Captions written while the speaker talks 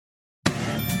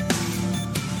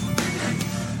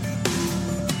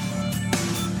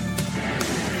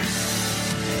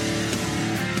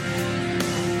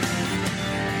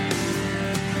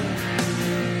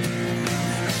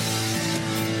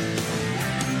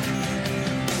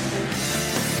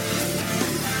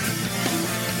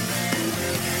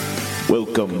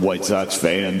Welcome, White Sox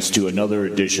fans, to another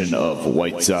edition of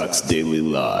White Sox Daily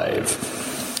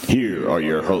Live. Here are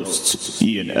your hosts,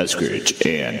 Ian Eskridge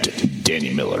and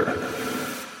Danny Miller.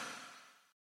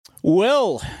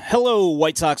 Well, hello,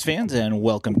 White Sox fans, and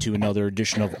welcome to another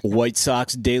edition of White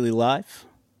Sox Daily Live.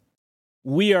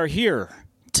 We are here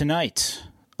tonight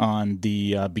on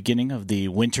the beginning of the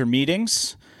winter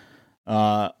meetings.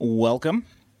 Welcome.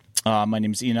 My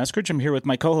name is Ian Eskridge. I'm here with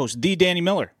my co-host, the Danny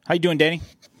Miller. How you doing, Danny?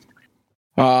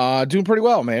 Doing pretty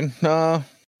well, man.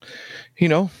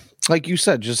 Like you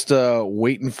said, just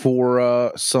waiting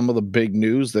for some of the big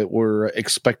news that we're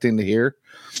expecting to hear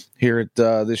here at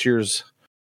this year's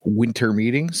winter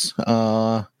meetings.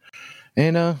 Not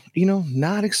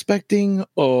expecting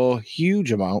a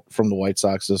huge amount from the White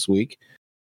Sox this week.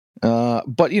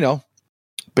 But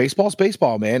baseball's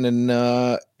baseball, man.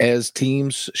 And as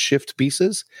teams shift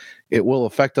pieces, it will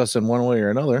affect us in one way or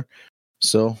another.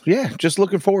 So, yeah, just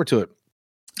looking forward to it.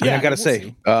 Yeah, and I got to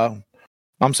say,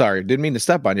 I'm sorry, didn't mean to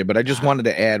step on you, but I just wanted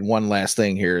to add one last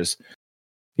thing here is,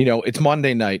 it's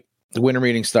Monday night. The winter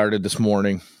meeting started this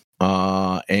morning.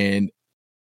 And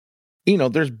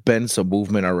there's been some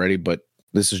movement already, but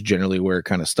this is generally where it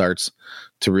kind of starts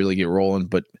to really get rolling.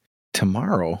 But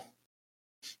tomorrow,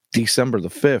 December the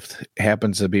 5th,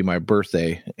 happens to be my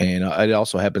birthday. And it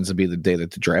also happens to be the day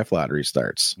that the draft lottery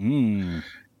starts. And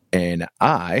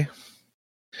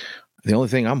the only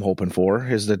thing I'm hoping for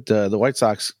is that the White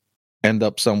Sox end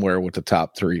up somewhere with the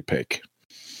top 3 pick.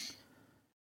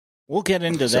 We'll get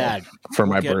into that for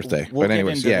my birthday. But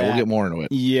anyways, we'll get more into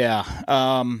it. Yeah.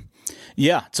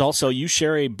 It's also, you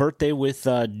share a birthday with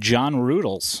John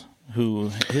Rudels,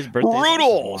 who his birthday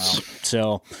Rudels.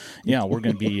 So, yeah, we're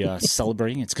going to be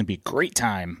celebrating. It's going to be a great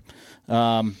time.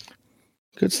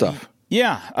 Good stuff.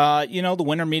 Yeah. The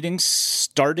winter meetings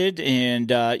started and,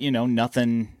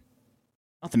 nothing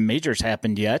major's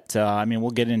happened yet.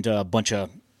 We'll get into a bunch of,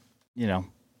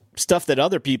 stuff that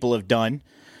other people have done.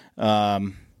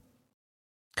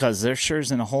 Because there sure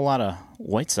isn't a whole lot of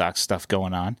White Sox stuff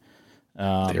going on.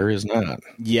 There is not.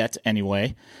 Yet,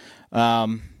 anyway.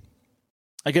 I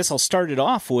guess I'll start it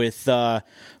off with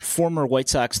former White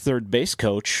Sox third base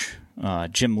coach,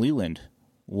 Jim Leyland,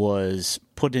 was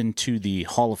put into the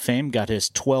Hall of Fame, got his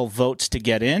 12 votes to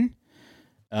get in.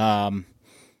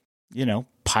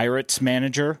 Pirates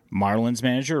manager, Marlins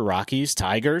manager, Rockies,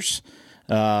 Tigers.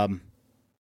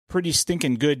 Pretty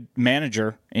stinking good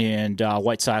manager, and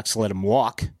White Sox let him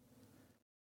walk.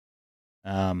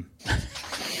 Imagine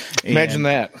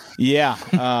that. Yeah.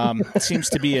 It seems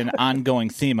to be an ongoing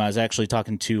theme. I was actually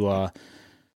talking to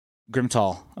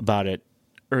Grimtall about it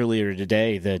earlier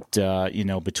today that,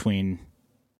 between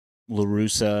La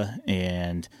Russa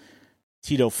and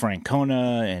Tito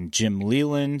Francona and Jim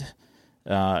Leyland,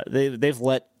 they've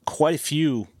let quite a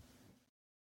few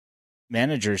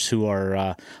managers who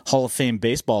are Hall of Fame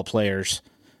baseball players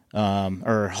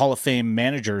or Hall of Fame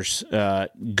managers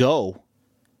go.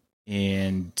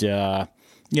 And,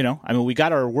 we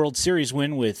got our World Series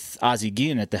win with Ozzie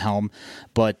Guillen at the helm.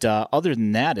 But other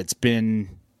than that, it's been,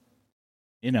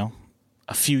 a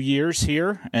few years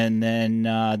here, and then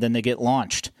they get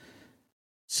launched.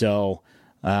 So,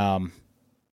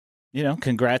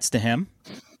 congrats to him.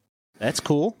 That's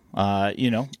cool.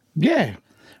 Yeah.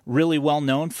 Really well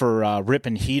known for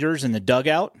ripping heaters in the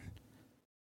dugout,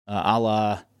 a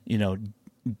la,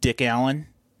 Dick Allen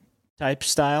type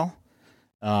style.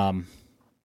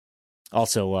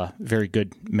 Also a very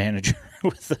good manager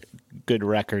with a good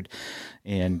record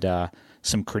and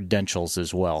some credentials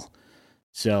as well.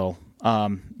 So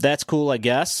that's cool, I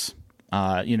guess,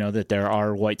 that there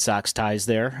are White Sox ties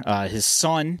there. His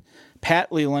son,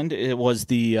 Pat Leyland, was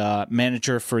the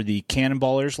manager for the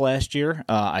Cannonballers last year.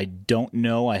 I don't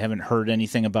know. I haven't heard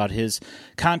anything about his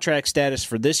contract status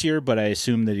for this year, but I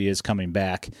assume that he is coming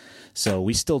back. So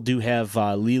we still do have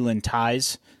Leyland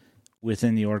ties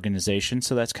within the organization,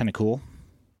 so that's kind of cool.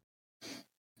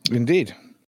 Indeed.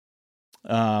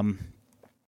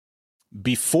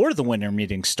 Before the winter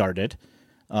meeting started,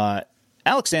 Alex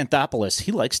Anthopoulos,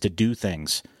 he likes to do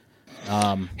things.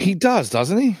 He does,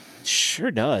 doesn't he? Sure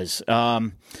does.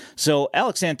 So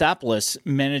Alex Anthopoulos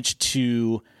managed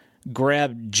to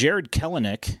grab Jared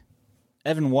Kelenic,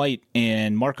 Evan White,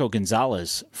 and Marco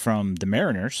Gonzalez from the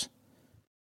Mariners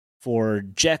for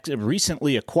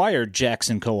recently acquired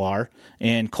Jackson Kowar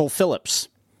and Cole Phillips.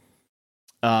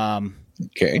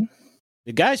 Okay.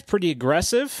 The guy's pretty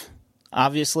aggressive,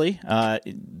 obviously.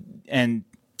 And,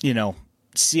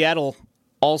 Seattle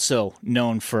also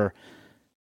known for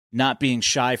not being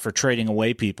shy for trading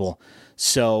away people.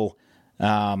 So,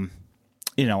 I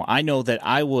know that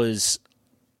I was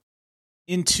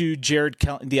into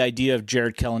the idea of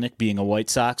Jared Kelenic being a White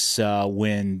Sox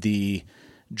when the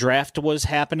draft was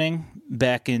happening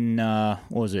back in,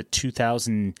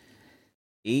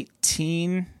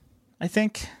 2018, I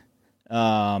think.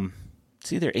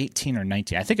 It's either 18 or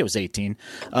 19. I think it was 18.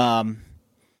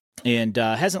 And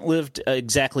hasn't lived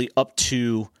exactly up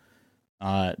to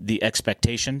the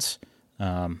expectations.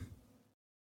 But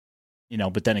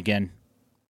then again,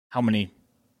 how many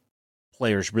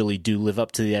players really do live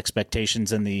up to the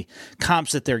expectations and the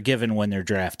comps that they're given when they're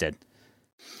drafted?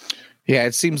 Yeah,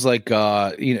 it seems like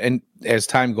and as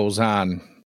time goes on,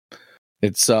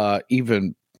 it's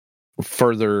even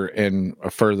further and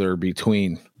further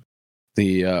between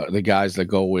the guys that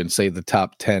go in, say, the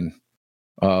top 10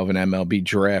 of an MLB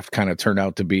draft kind of turn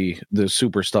out to be the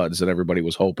super studs that everybody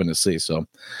was hoping to see. So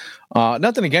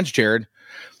nothing against Jared.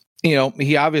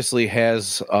 He obviously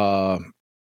has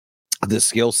the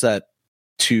skill set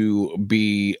to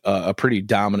be a pretty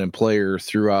dominant player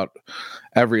throughout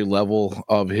every level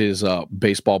of his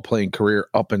baseball playing career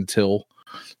up until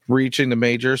reaching the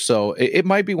majors. So it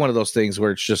might be one of those things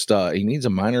where it's just he needs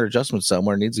a minor adjustment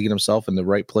somewhere, needs to get himself in the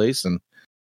right place and,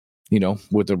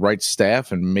 with the right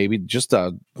staff and maybe just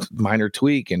a minor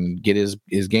tweak and get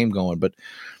his game going. But,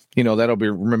 that'll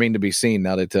remain to be seen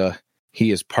now that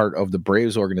he is part of the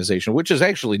Braves organization, which is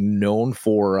actually known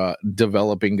for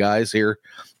developing guys here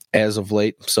as of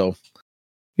late. So,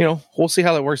 we'll see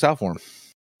how that works out for him.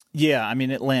 Yeah, I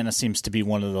mean, Atlanta seems to be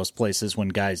one of those places when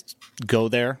guys go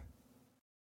there,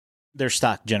 their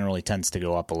stock generally tends to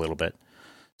go up a little bit.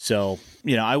 So,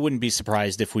 I wouldn't be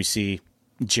surprised if we see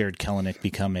Jared Kelenic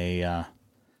become a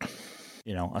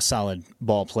solid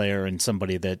ball player and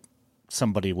somebody that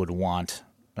somebody would want.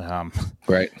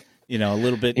 Right. A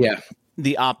little bit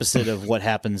the opposite of what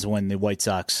happens when the White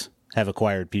Sox have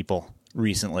acquired people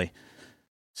recently.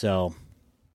 So,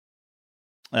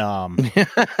 yeah,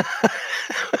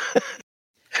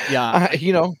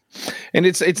 and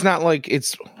it's not like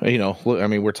it's, I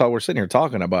mean, we're sitting here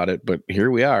talking about it, but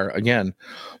here we are again.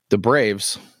 The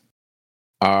Braves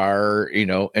are,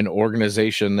 an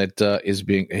organization that is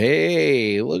being,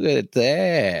 hey, look at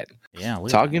that. Yeah.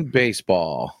 Talking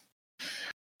baseball.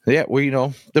 Yeah.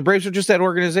 Well, the Braves are just that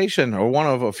organization, or one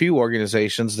of a few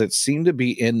organizations that seem to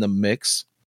be in the mix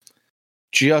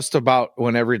just about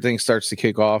when everything starts to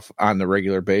kick off on the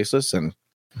regular basis. And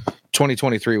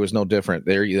 2023 was no different.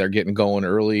 They're getting going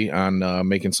early on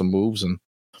making some moves and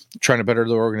trying to better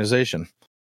the organization.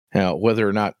 Whether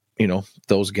or not,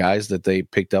 those guys that they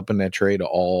picked up in that trade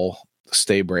all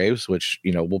stay Braves, which,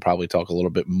 we'll probably talk a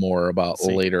little bit more about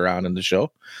later on in the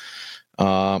show.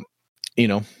 That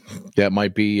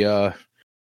might be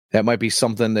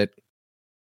something that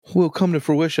will come to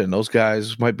fruition. Those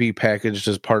guys might be packaged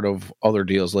as part of other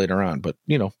deals later on, but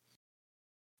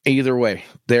either way,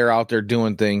 they're out there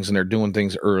doing things, and they're doing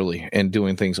things early and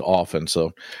doing things often.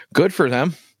 So good for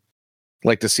them.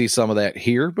 Like to see some of that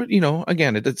here, but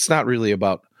again, it's not really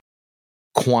about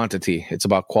quantity. It's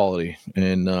about quality.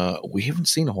 And we haven't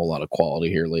seen a whole lot of quality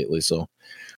here lately. So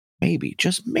maybe,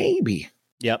 just maybe.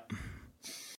 Yep.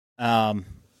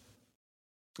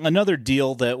 Another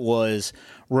deal that was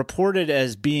reported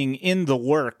as being in the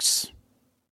works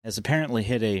has apparently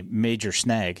hit a major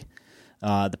snag.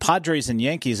 The Padres and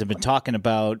Yankees have been talking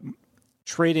about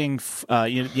trading.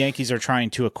 Yankees are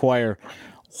trying to acquire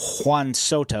Juan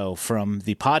Soto from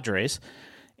the Padres,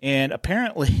 and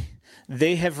apparently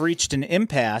they have reached an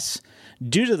impasse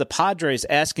due to the Padres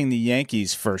asking the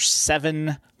Yankees for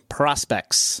 7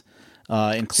 prospects,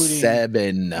 including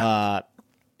 7.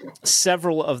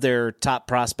 Several of their top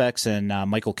prospects and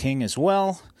Michael King as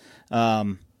well. I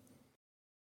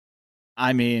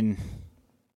mean,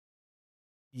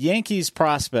 Yankees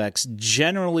prospects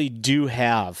generally do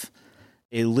have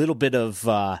a little bit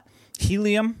of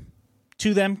helium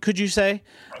to them, could you say?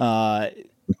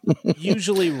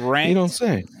 Usually ranked you don't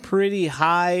say. Pretty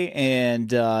high, and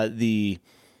the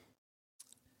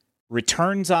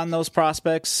returns on those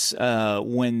prospects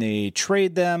when they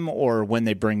trade them or when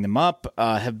they bring them up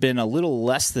have been a little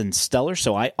less than stellar.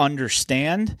 So I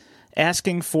understand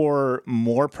asking for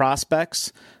more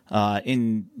prospects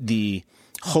in the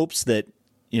hopes that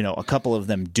a couple of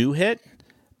them do hit,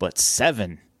 but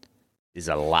 7 is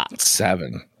a lot.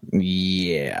 7,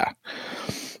 yeah.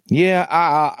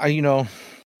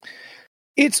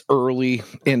 It's early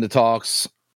in the talks.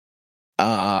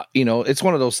 It's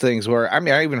one of those things where, I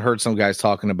mean, I even heard some guys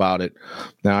talking about it.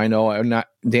 Now, I know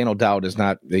Dan O'Dowd is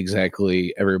not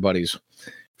exactly everybody's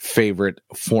favorite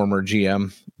former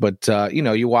GM, but,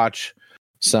 you watch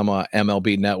some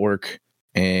MLB Network,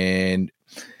 and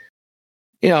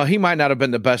he might not have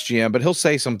been the best GM, but he'll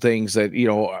say some things that,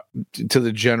 to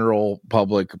the general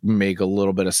public make a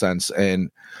little bit of sense. And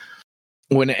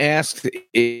when asked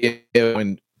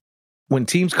when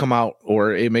teams come out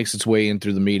or it makes its way in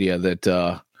through the media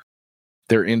that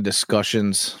they're in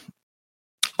discussions,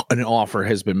 an offer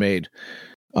has been made.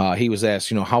 He was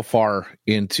asked, how far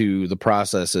into the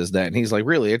process is that? And he's like,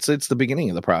 really, it's the beginning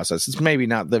of the process. It's maybe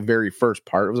not the very first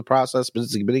part of the process, but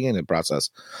it's the beginning of the process.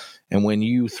 And when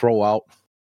you throw out,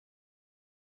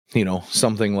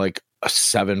 something like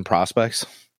 7 prospects,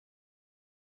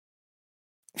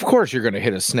 of course you're going to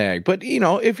hit a snag. But,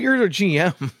 if you're a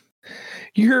GM,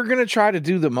 you're going to try to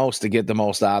do the most to get the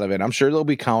most out of it. I'm sure there'll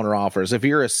be counter offers. If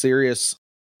you're a serious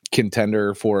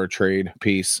contender for a trade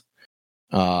piece,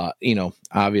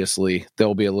 obviously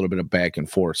there'll be a little bit of back and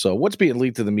forth. So what's being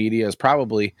leaked to the media is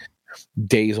probably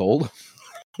days old,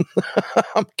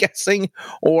 I'm guessing,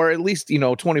 or at least,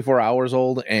 24 hours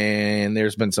old. And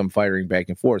there's been some firing back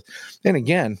and forth. And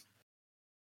again,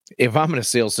 if I'm in a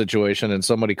sales situation and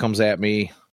somebody comes at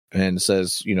me and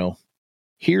says,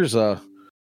 here's a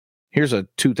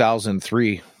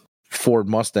 2003 Ford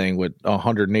Mustang with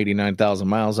 189,000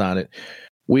 miles on it,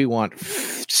 we want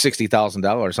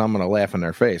 $60,000. I'm going to laugh in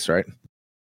their face, right?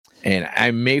 And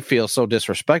I may feel so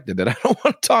disrespected that I don't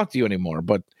want to talk to you anymore.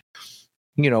 But,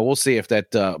 we'll see if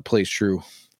that plays true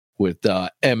with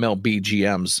MLB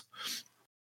GMs.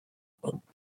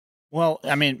 Well,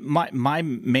 I mean, my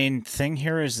main thing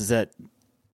here is that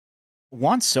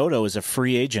Juan Soto is a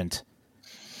free agent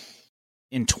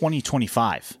in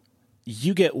 2025.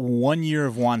 You get 1 year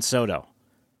of Juan Soto,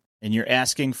 and you're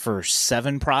asking for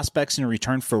 7 prospects in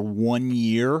return for 1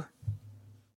 year?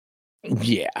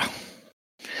 Yeah,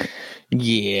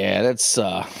 that's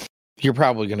you're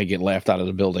probably going to get laughed out of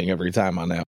the building every time on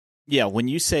that. Yeah, when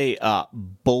you say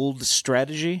bold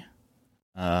strategy,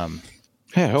 I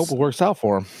hope it works out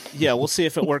for him. Yeah, we'll see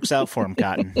if it works out for him,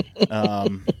 Cotton.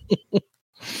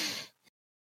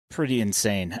 Pretty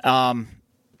insane.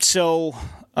 So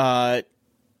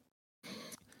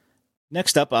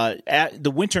next up,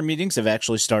 the winter meetings have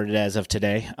actually started as of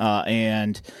today,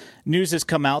 and news has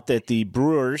come out that the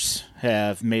Brewers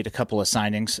have made a couple of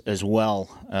signings as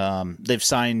well. They've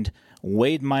signed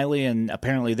Wade Miley, and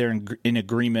apparently they're in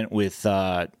agreement with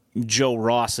Joe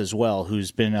Ross as well,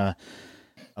 who's been a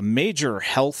major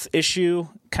health issue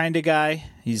kind of guy.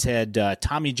 He's had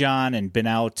Tommy John and been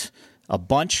out a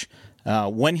bunch.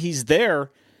 When he's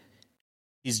there,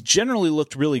 he's generally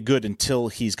looked really good until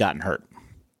he's gotten hurt.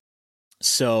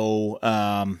 So,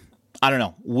 I don't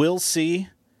know. We'll see,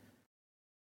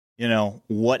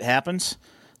 what happens.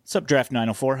 What's up, Draft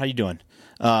 904? How you doing?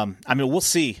 We'll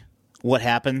see what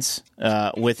happens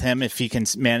with him if he can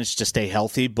manage to stay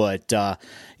healthy. But,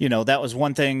 that was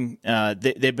one thing.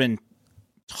 They've been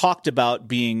talked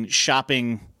about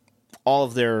shopping all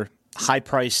of their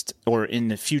high-priced or in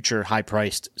the future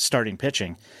high-priced starting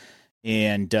pitching.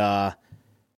 And,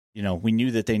 we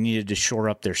knew that they needed to shore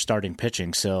up their starting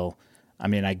pitching. So,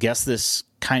 I guess this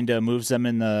kind of moves them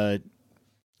in the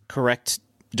correct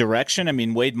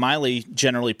direction. Wade Miley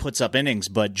generally puts up innings,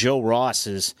 but Joe Ross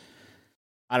is,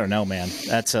 I don't know, man.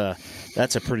 That's a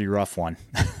pretty rough one.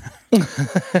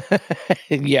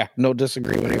 Yeah, no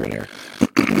disagreement over there.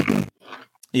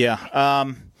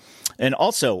 Yeah. And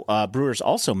also, Brewers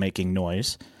also making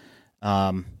noise.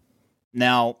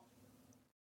 Now,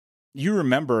 you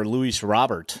remember Luis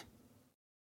Robert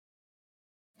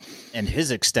and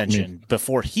his extension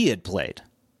before he had played.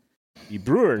 The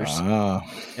Brewers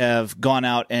have gone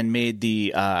out and made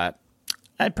the,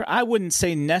 I wouldn't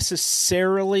say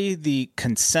necessarily the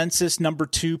consensus number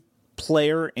 2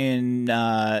 player in,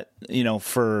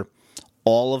 for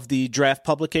all of the draft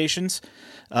publications.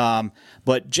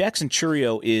 But Jackson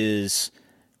Chourio is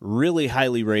really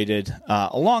highly rated,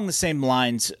 along the same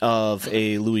lines of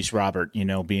a Luis Robert,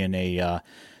 being a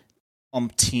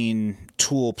umpteen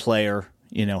tool player,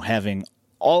 having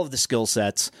all of the skill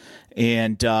sets.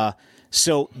 And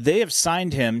so they have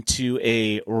signed him to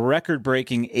a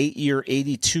record-breaking 8-year,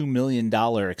 $82 million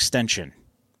extension.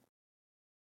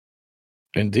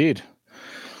 Indeed.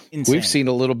 Insane. We've seen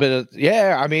a little bit of,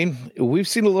 we've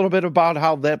seen a little bit about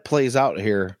how that plays out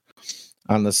here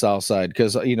on the South Side.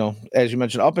 Because, as you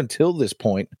mentioned, up until this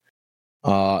point,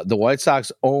 the White Sox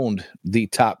owned the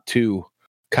top 2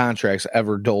 contracts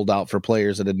ever doled out for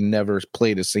players that had never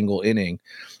played a single inning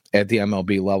at the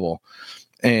MLB level.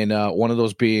 And one of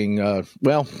those being,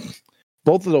 both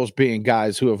of those being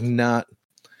guys who have not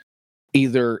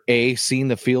either A, seen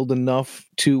the field enough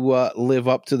to live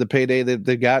up to the payday that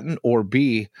they've gotten, or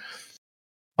B,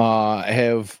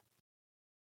 have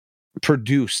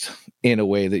produced in a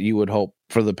way that you would hope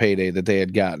for the payday that they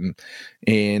had gotten.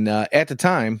 And at the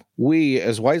time, we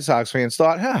as White Sox fans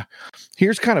thought,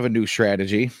 here's kind of a new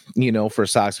strategy, for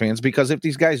Sox fans, because if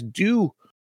these guys do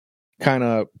kind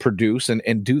of produce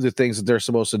and do the things that they're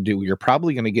supposed to do, you're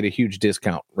probably going to get a huge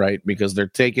discount, right? Because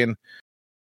they're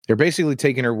basically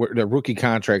taking their rookie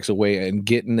contracts away and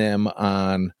getting them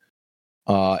on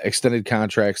extended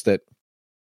contracts that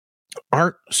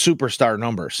aren't superstar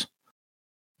numbers,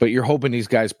 but you're hoping these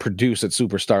guys produce at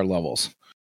superstar levels.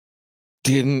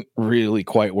 Didn't really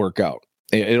quite work out.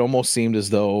 It almost seemed as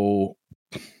though,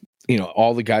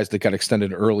 all the guys that got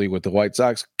extended early with the White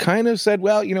Sox kind of said,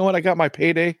 well, you know what? I got my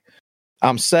payday.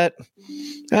 I'm set.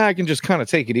 I can just kind of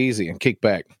take it easy and kick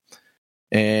back.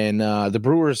 And the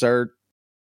Brewers are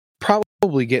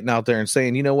probably getting out there and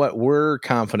saying, you know what? We're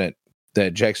confident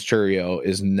that Jackson Chourio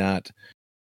is not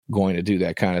going to do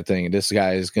that kind of thing. And this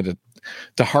guy is going to,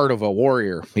 the heart of a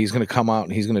warrior. He's going to come out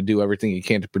and he's going to do everything he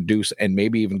can to produce and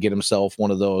maybe even get himself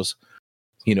one of those,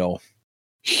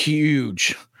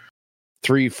 huge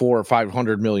 $300, $400,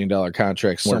 $500 million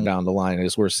contracts somewhere down the line,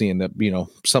 as we're seeing that,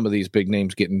 some of these big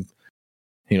names getting,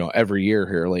 every year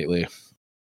here lately.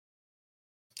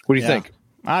 What do you think?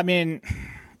 I mean,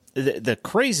 the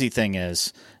crazy thing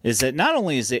is that not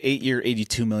only is it 8-year,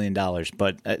 $82 million,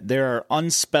 but there are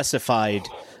unspecified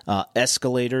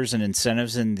escalators and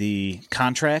incentives in the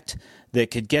contract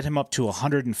that could get him up to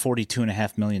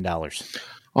 $142.5 million.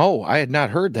 Oh, I had not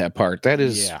heard that part. That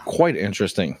is quite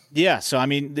interesting. Yeah. So, I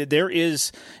mean, there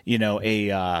is,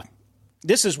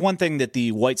 this is one thing that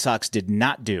the White Sox did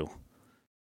not do,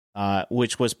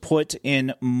 which was put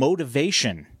in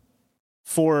motivation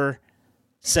for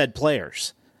said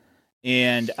players.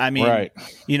 And I mean, right.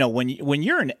 When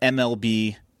you're an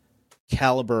MLB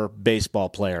caliber baseball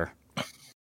player,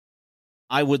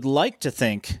 I would like to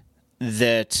think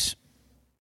that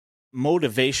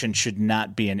motivation should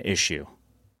not be an issue.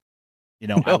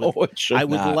 I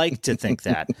would like to think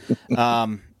that.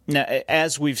 Now,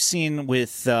 as we've seen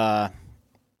with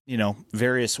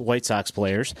various White Sox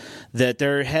players, that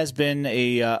there has been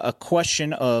a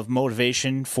question of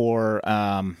motivation for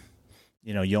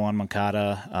Yoan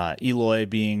Moncada, Eloy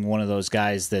being one of those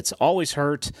guys that's always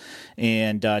hurt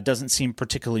and doesn't seem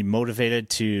particularly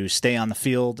motivated to stay on the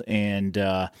field and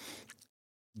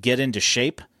get into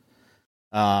shape.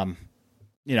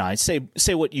 I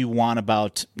say what you want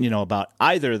about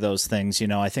either of those things.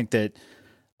 I think that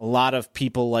a lot of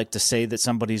people like to say that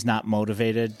somebody's not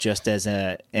motivated just as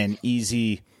an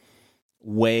easy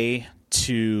way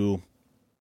to,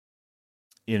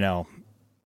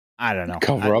 I don't know.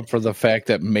 Cover up for the fact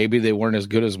that maybe they weren't as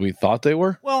good as we thought they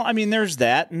were? Well, I mean, there's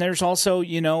that. And there's also,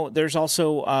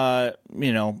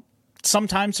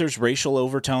 sometimes there's racial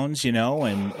overtones,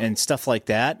 and stuff like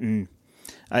that. And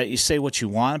you say what you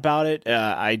want about it.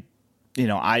 I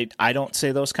don't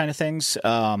say those kind of things.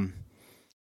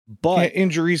 But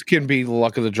injuries can be the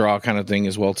luck of the draw kind of thing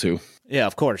as well, too. Yeah,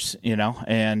 of course,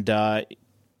 and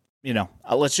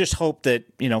let's just hope that,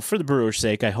 for the Brewers'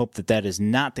 sake, I hope that is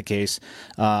not the case.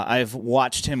 I've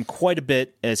watched him quite a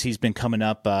bit as he's been coming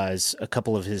up, as a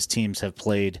couple of his teams have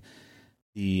played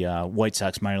the White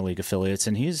Sox minor league affiliates,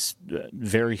 and he's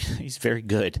very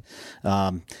good.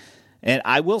 And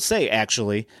I will say,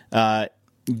 actually,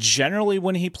 generally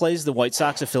when he plays the White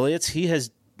Sox affiliates, he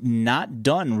has not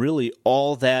done really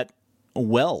all that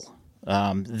well.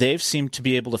 They've seemed to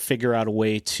be able to figure out a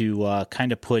way to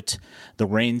kind of put the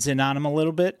reins in on him a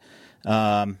little bit.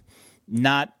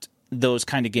 Not those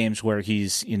kind of games where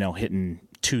he's, hitting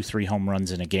 2-3 home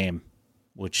runs in a game,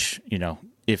 which,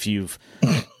 if you've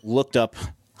looked up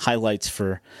highlights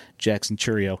for Jackson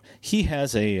Chourio, he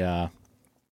has a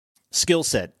skill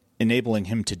set enabling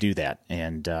him to do that.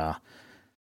 And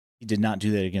he did not do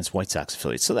that against White Sox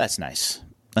affiliates. So that's nice.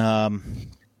 I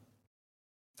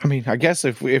mean, I guess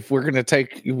if we're gonna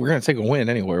take a win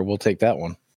anywhere, we'll take that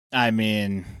one. I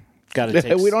mean, gotta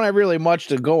take. We don't have really much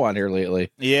to go on here lately.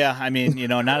 Yeah, I mean,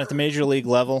 not at the major league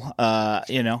level.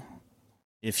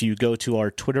 If you go to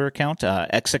our Twitter account,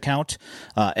 X account,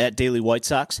 at Daily White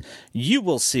Sox, you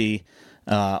will see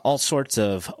all sorts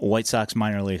of White Sox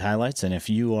minor league highlights. And if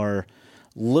you are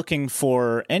looking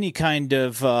for any kind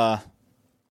of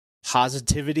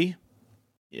positivity,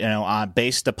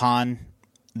 based upon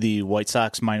the White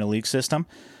Sox minor league system,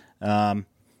 it's a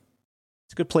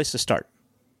good place to start.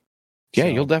 Yeah,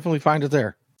 you'll definitely find it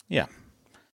there. Yeah.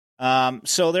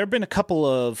 So there have been a couple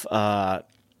of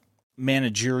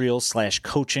managerial /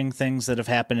 coaching things that have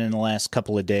happened in the last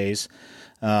couple of days.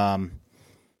 One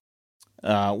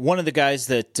of the guys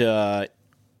that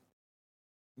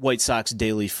White Sox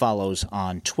Daily follows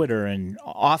on Twitter and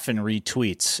often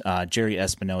retweets, Jerry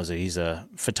Espinoza. He's a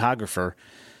photographer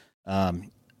a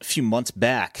few months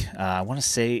back. I want to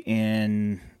say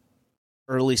in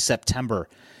early September,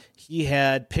 he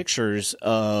had pictures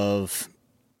of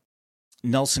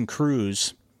Nelson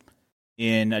Cruz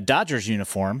in a Dodgers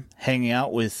uniform hanging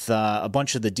out with a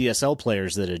bunch of the DSL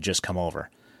players that had just come over.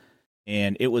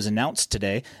 And it was announced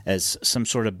today as some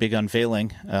sort of big unveiling,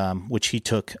 which he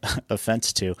took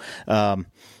offense to,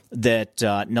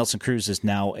 that Nelson Cruz is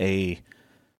now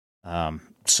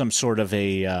some sort of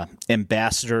a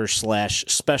ambassador /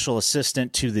 special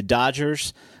assistant to the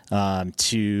Dodgers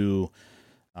to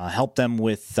help them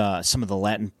with some of the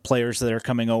Latin players that are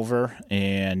coming over.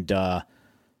 And,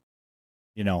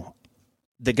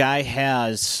 the guy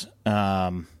has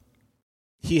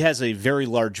he has a very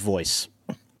large voice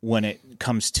when it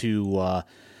comes to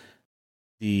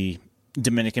the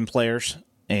Dominican players,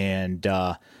 and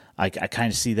I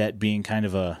kind of see that being kind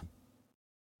of a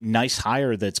nice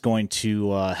hire that's going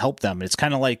to help them. It's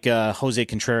kind of like Jose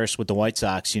Contreras with the White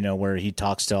Sox, where he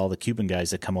talks to all the Cuban guys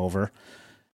that come over,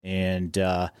 and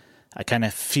I kind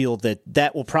of feel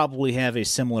that will probably have a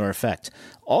similar effect.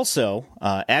 Also,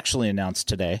 actually announced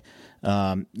today,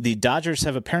 the Dodgers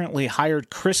have apparently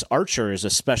hired Chris Archer as a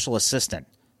special assistant,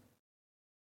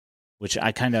 which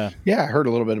I kind of... Yeah, I heard a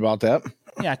little bit about that.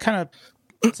 Yeah, kind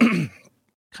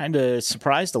of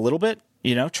surprised a little bit,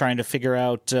 trying to figure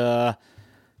out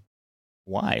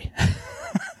why.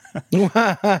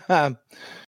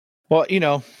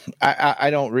 Well, I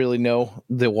don't really know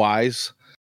the whys.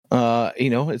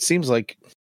 It seems like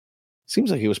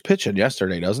he was pitching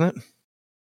yesterday, doesn't it?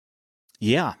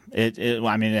 Yeah, it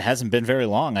hasn't been very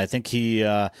long. I think he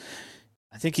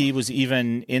was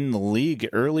even in the league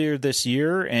earlier this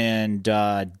year and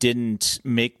didn't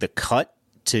make the cut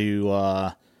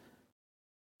to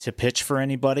pitch for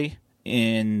anybody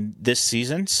in this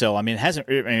season. So it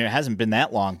hasn't been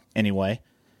that long anyway.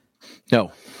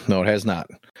 No, it has not.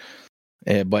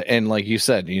 But like you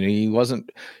said, he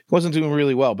wasn't doing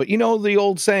really well. But the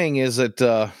old saying is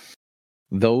that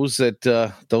those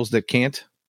that can't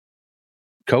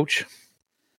coach.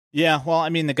 Yeah, well,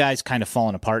 the guy's kind of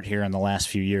fallen apart here in the last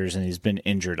few years, and he's been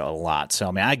injured a lot.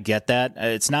 So, I get that.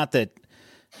 It's not that,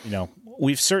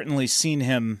 we've certainly seen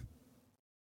him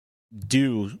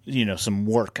do, some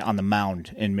work on the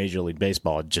mound in Major League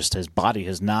Baseball. Just his body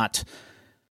has not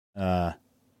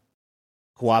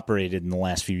cooperated in the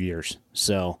last few years.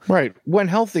 So, right. When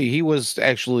healthy, he was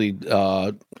actually,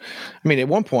 at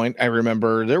one point, I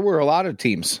remember there were a lot of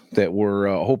teams that were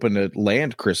hoping to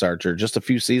land Chris Archer just a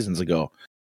few seasons ago.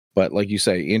 But like you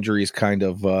say, injuries kind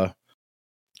of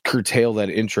curtail that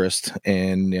interest,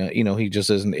 and he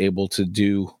just isn't able to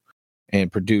do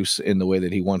and produce in the way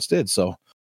that he once did. So,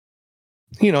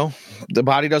 the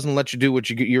body doesn't let you do what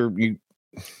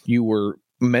you were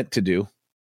meant to do,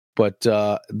 but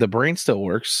the brain still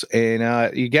works. And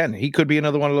again, he could be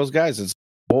another one of those guys. It's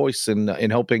voice in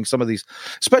helping some of these,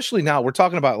 especially now. We're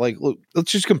talking about look,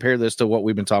 let's just compare this to what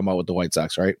we've been talking about with the White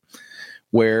Sox, right?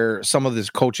 Where some of this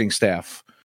coaching staff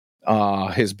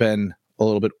has been a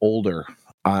little bit older,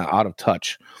 out of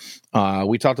touch.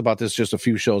 We talked about this just a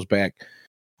few shows back.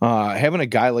 Having a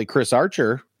guy like Chris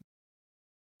Archer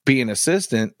be an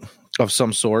assistant of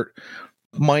some sort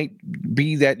might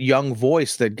be that young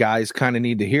voice that guys kind of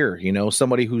need to hear,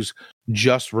 somebody who's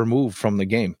just removed from the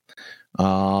game.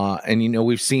 And,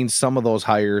 we've seen some of those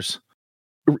hires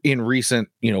in recent,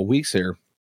 weeks here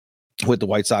with the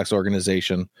White Sox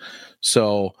organization.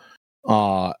 So,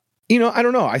 I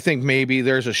don't know. I think maybe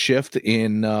there's a shift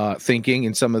in thinking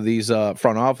in some of these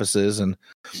front offices, and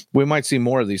we might see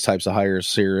more of these types of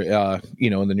hires here,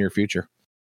 in the near future.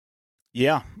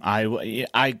 Yeah,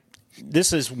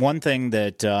 this is one thing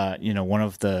that one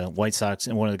of the White Sox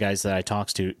and one of the guys that I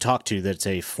talked to that's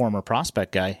a former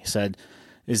prospect guy said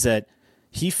is that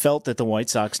he felt that the White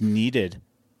Sox needed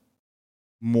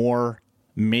more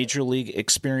major league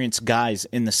experienced guys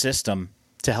in the system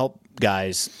to help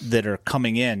guys that are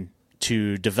coming in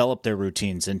to develop their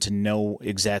routines and to know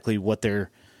exactly what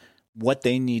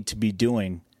they need to be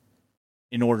doing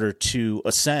in order to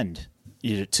ascend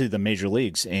to the major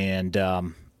leagues. And,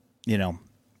 oh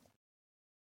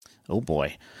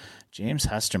boy, James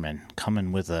Hesterman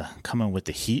coming with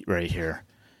the heat right here.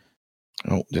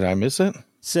 Oh, did I miss it?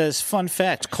 Says, fun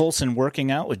fact, Colson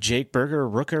working out with Jake Berger,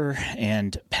 Rooker,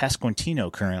 and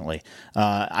Pasquantino currently.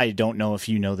 I don't know if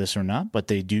you know this or not, but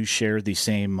they do share the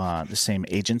same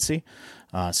agency.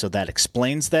 So that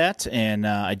explains that. And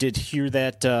I did hear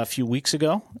that a few weeks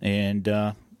ago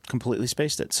and completely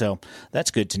spaced it. So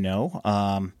that's good to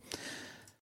know.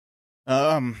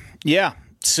 Yeah.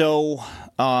 So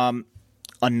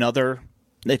another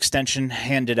extension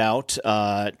handed out.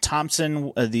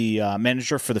 Thompson, the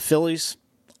manager for the Phillies,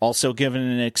 also given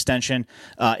an extension.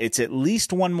 It's at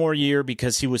least one more year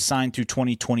because he was signed through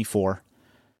 2024.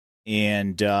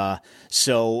 And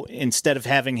so instead of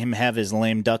having him have his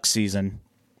lame duck season,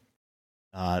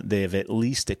 they have at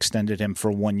least extended him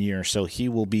for 1 year. So he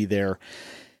will be there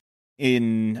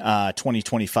in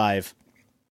 2025,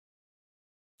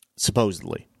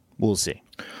 supposedly. We'll see.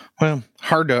 Well,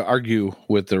 hard to argue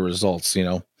with the results, you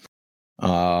know.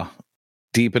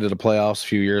 Deep into the playoffs, a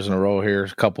few years in a row here,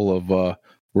 a couple of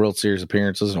World Series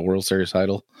appearances and a World Series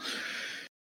title.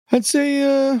 I'd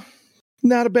say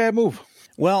not a bad move.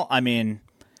 Well, I mean,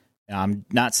 I'm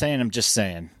not saying, I'm just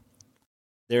saying.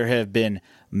 There have been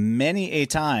many a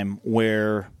time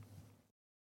where,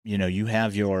 you know, you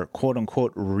have your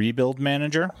quote-unquote rebuild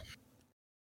manager,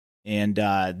 and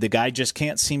the guy just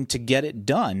can't seem to get it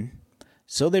done,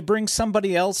 so they bring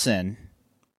somebody else in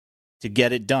to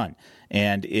get it done.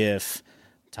 And if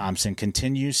Thompson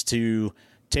continues to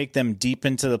take them deep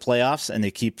into the playoffs and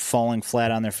they keep falling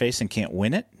flat on their face and can't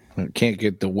win it, can't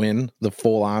get the win, the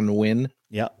full-on win,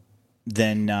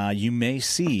 then you may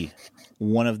see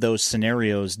one of those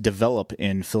scenarios develop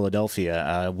in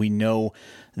Philadelphia. We know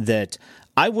that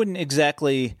I wouldn't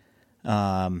exactly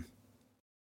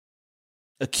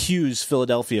accuse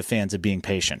Philadelphia fans of being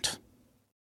patient.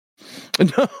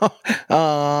 Yeah,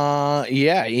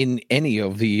 in any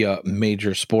of the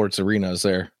major sports arenas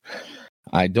there.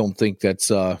 I don't think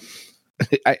that's I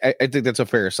think that's a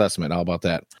fair assessment. How about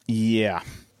that? Yeah.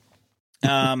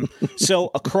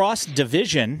 So across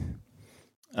division,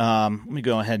 let me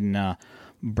go ahead and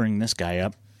bring this guy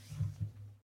up.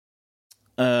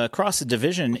 Across the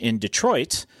division in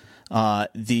Detroit,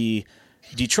 the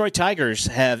Detroit Tigers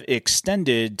have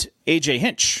extended AJ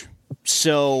Hinch.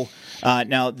 So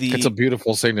now it's a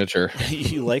beautiful signature.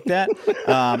 You like that?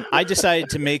 I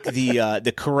decided to make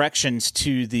the corrections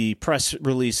to the press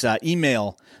release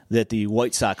email that the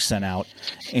White Sox sent out,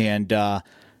 and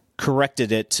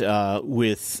corrected it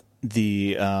with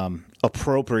the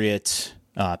appropriate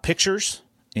pictures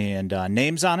and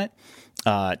names on it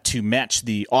to match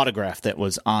the autograph that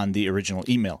was on the original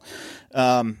email.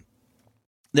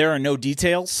 There are no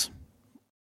details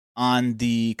on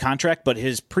the contract, but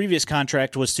his previous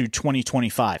contract was through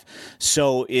 2025.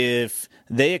 So if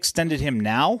they extended him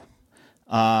now,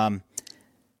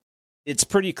 it's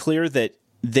pretty clear that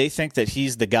they think that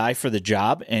he's the guy for the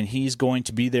job, and he's going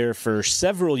to be there for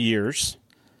several years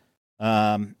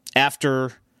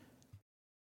after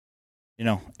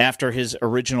his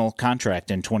original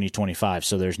contract in 2025.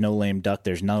 So there's no lame duck.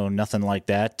 There's nothing like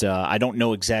that. I don't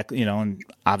know exactly, and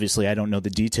obviously I don't know the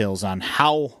details on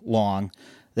how long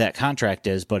that contract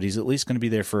is, but he's at least going to be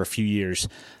there for a few years,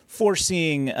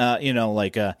 foreseeing, any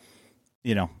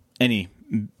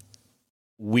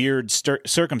weird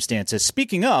circumstances.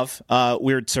 Speaking of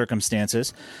weird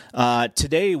circumstances,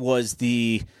 today was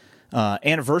the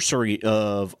anniversary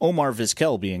of Omar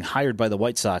Vizquel being hired by the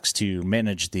White Sox to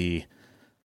manage the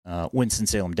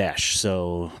Winston-Salem Dash.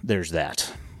 So there's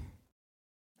that.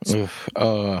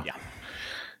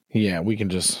 Yeah, we can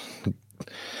just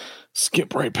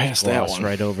skip right past that one.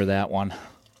 Right over that one.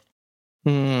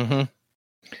 Mm-hmm.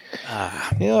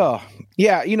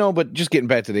 Yeah, but just getting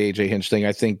back to the AJ Hinch thing,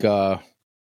 I think,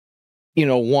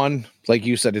 one, like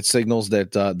you said, it signals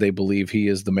that they believe he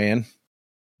is the man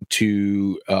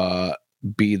to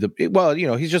be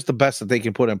he's just the best that they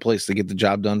can put in place to get the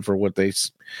job done for what they,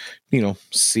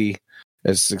 see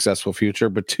as a successful future.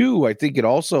 But two, I think it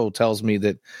also tells me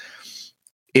that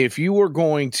if you were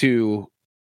going to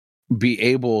be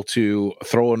able to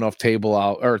throw enough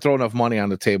money on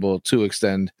the table to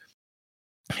extend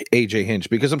AJ Hinch,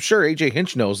 because I'm sure AJ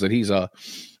Hinch knows that he's a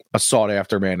sought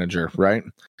after manager, right?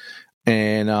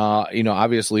 And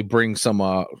obviously bring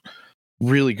some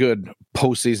really good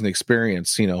postseason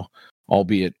experience,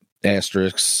 albeit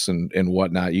asterisks and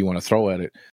whatnot you want to throw at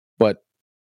it. But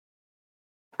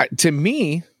to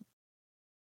me,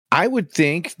 I would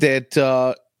think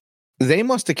that they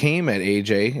must have came at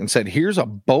AJ and said, here's a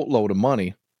boatload of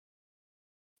money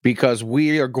because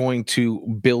we are going to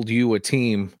build you a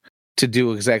team to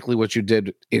do exactly what you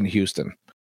did in Houston.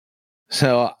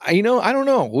 So, I don't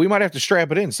know. We might have to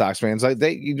strap it in, Sox fans.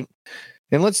 And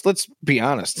let's be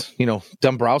honest.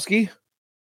 Dombrowski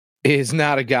is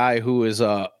not a guy who is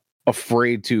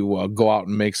afraid to go out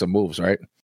and make some moves, right?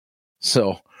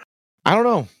 So, I don't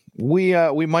know. We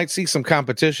might see some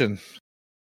competition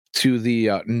to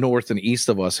the north and east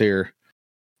of us here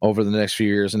over the next few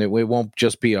years, and it won't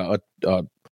just be a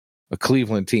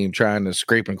Cleveland team trying to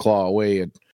scrape and claw away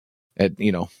at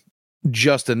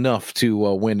just enough to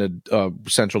win a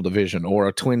Central Division, or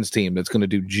a Twins team that's going to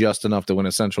do just enough to win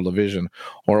a Central Division,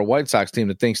 or a White Sox team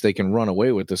that thinks they can run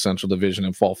away with the Central Division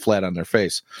and fall flat on their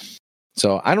face.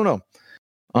 So I don't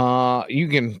know. You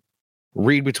can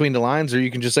read between the lines, or you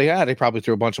can just say, they probably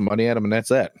threw a bunch of money at him, and that's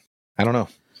that. I don't know.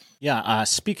 Yeah.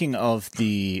 Speaking of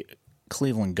the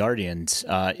Cleveland Guardians,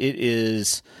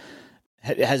 it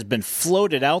has been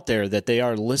floated out there that they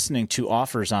are listening to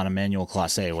offers on Emmanuel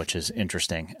Clase, which is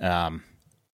interesting.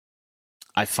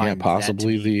 I find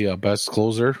possibly the best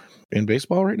closer in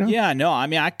baseball right now. Yeah, no, I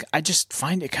mean, I just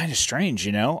find it kind of strange,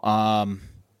 like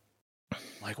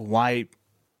why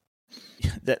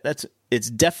it's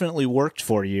definitely worked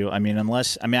for you. I mean,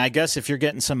 I guess if you're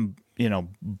getting some,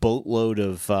 boatload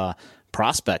of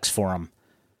prospects for them,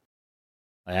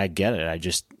 I get it. I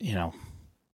just,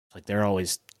 like they're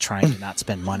always trying to not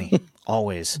spend money,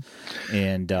 always,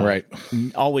 and right,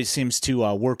 always seems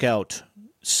to work out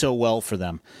so well for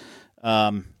them.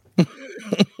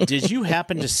 Did you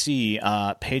happen to see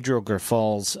Pedro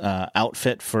Grifal's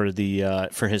outfit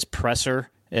for his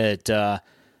presser at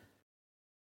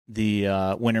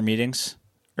the winter meetings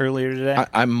earlier today?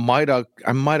 I might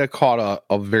have caught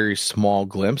a very small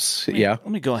glimpse. Let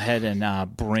me go ahead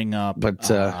and bring up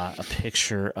a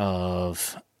picture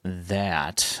of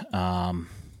that.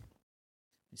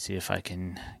 Let's see if I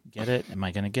can get it. Am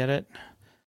I going to get it?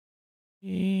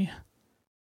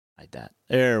 Like that.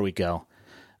 There we go.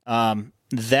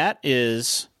 That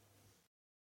is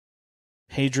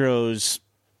Pedro's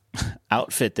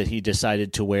outfit that he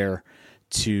decided to wear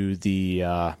to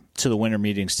the winter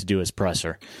meetings to do his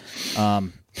presser.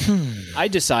 I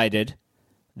decided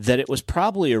that it was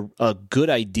probably a good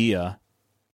idea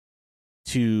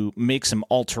to make some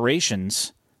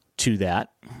alterations to that.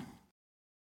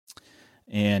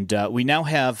 And we now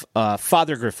have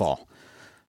Father Grifal.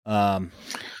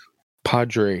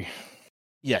 Padre.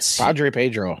 Yes. Padre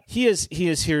Pedro. He is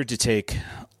here to take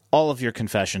all of your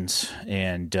confessions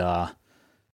and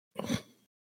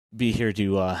be here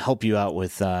to help you out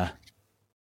with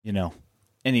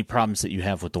any problems that you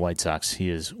have with the White Sox. He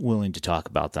is willing to talk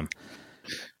about them.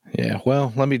 Yeah,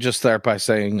 well, let me just start by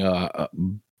saying,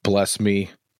 bless me,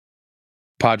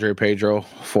 Padre Pedro,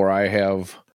 for I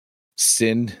have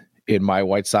sinned in my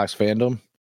White Sox fandom,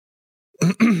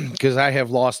 because I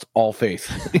have lost all faith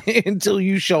until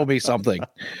you show me something.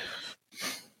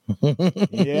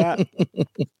 Yeah.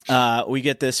 We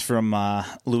get this from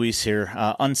Luis here.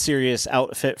 Unserious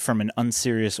outfit from an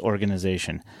unserious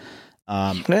organization.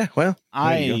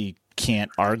 I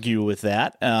can't argue with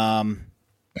that.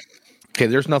 Okay,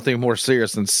 there's nothing more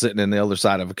serious than sitting in the other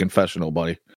side of a confessional,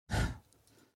 buddy.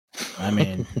 I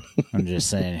mean, I'm just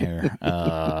saying here.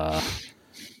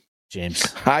 James.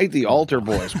 Hi, the altar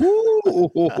boys.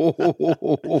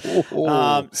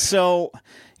 So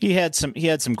he had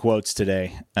some quotes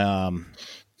today.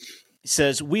 He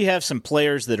says, "We have some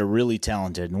players that are really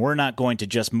talented, and we're not going to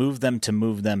just move them to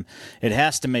move them. It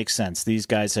has to make sense. These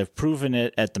guys have proven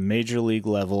it at the major league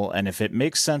level, and if it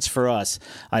makes sense for us,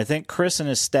 I think Chris and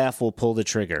his staff will pull the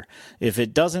trigger. If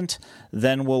it doesn't,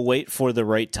 then we'll wait for the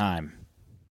right time."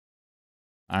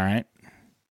 All right.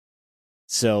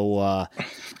 So,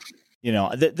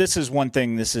 this is one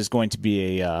thing. This is going to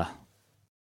be a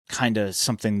kind of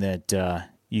something that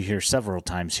you hear several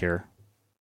times here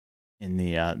in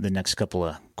the next couple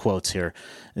of quotes here,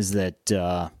 is that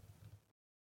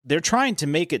they're trying to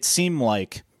make it seem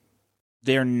like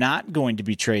they're not going to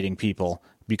be trading people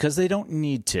because they don't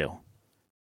need to.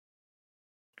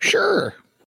 Sure.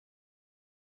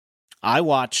 I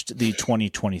watched the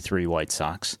 2023 White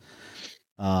Sox.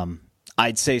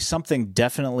 I'd say something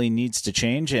definitely needs to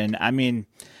change. And I mean,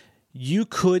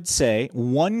 one could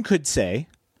say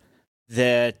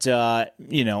that,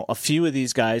 a few of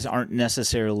these guys aren't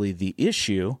necessarily the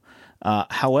issue.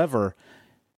 However,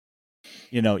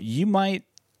 you might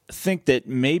think that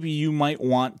maybe you might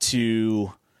want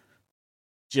to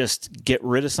just get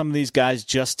rid of some of these guys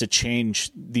just to change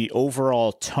the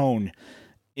overall tone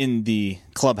in the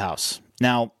clubhouse.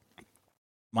 Now,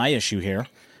 my issue here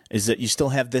is that you still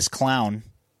have this clown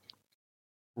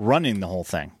running the whole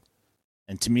thing.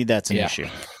 And to me, that's an issue.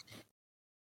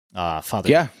 Father.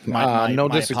 Yeah, no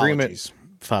disagreement.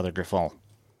 Father Grifal.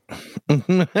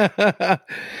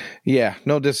 Yeah,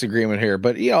 no disagreement here.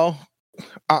 But,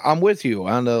 I'm with you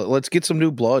on let's get some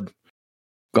new blood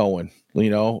going.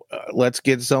 Let's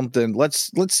get something.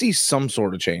 Let's see some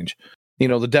sort of change.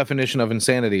 The definition of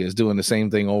insanity is doing the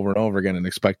same thing over and over again and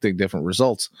expecting different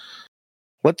results.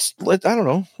 I don't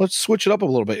know. Let's switch it up a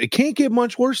little bit. It can't get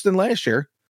much worse than last year.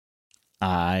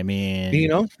 I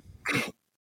mean,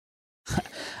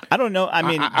 I don't know. I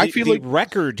mean, I feel the like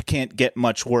record can't get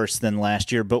much worse than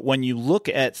last year, but when you look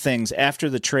at things after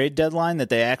the trade deadline that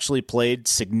they actually played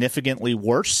significantly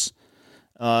worse,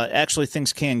 actually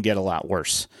things can get a lot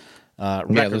worse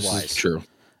record-wise. This is true.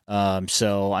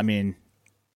 So, I mean,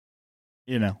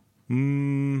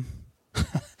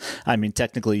 I mean,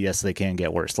 technically, yes, they can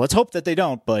get worse. Let's hope that they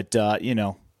don't, but,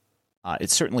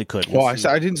 it certainly could. Well,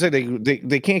 I didn't say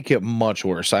they can't get much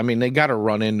worse. I mean, they got to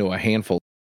run into a handful.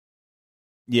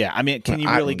 Yeah, I mean, can you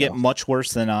really get much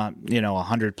worse than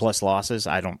 100 plus losses?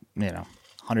 I don't,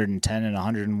 110 and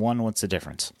 101. What's the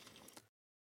difference?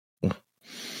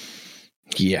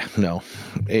 Yeah, no,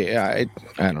 I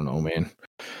don't know, man.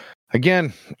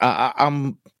 Again,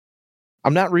 I'm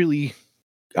not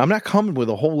coming with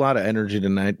a whole lot of energy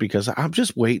tonight because I'm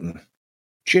just waiting.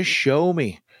 Just show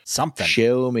me something.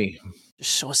 Show me.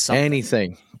 Just show us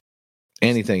something.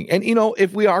 Anything. And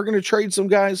if we are going to trade some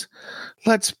guys,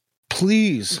 let's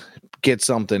please get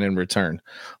something in return.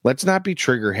 Let's not be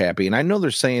trigger happy. And I know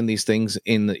they're saying these things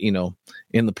in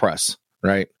the press,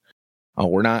 right? Oh,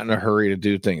 we're not in a hurry to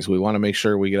do things. We want to make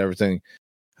sure we get everything.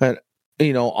 But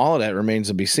all of that remains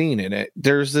to be seen. And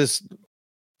there's this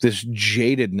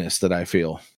jadedness that I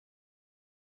feel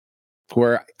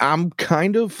where I'm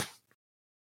kind of,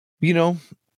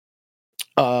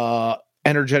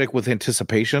 energetic with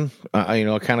anticipation. I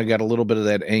kind of got a little bit of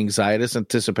that anxiety,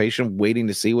 anticipation, waiting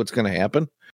to see what's going to happen.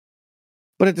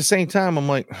 But at the same time, I'm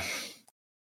like,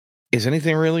 is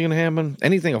anything really going to happen?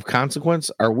 Anything of consequence?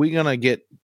 Are we going to get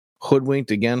hoodwinked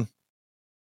again?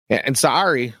 And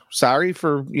sorry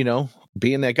for,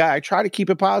 being that guy. I try to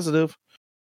keep it positive,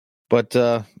 but,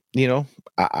 I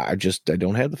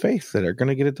don't have the faith that they're going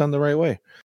to get it done the right way.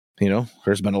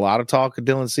 There's been a lot of talk of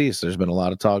Dylan Cease. There's been a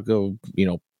lot of talk of,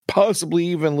 possibly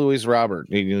even Luis Robert.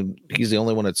 He's the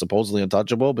only one that's supposedly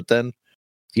untouchable, but then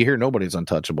you hear nobody's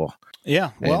untouchable.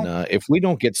 Yeah. Well, and if we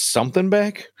don't get something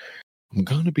back, I'm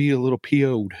going to be a little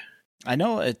PO'd. I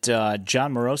know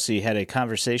John Morosi had a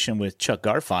conversation with Chuck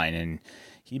Garfien, and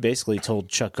he basically told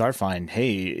Chuck Garfien,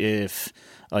 hey, if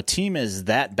a team is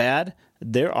that bad,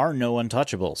 there are no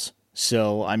untouchables.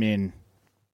 So, I mean,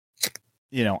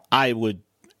 I would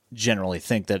generally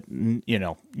think that,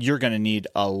 you're going to need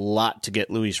a lot to get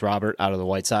Luis Robert out of the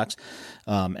White Sox.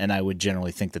 And I would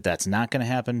generally think that that's not going to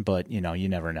happen, but, you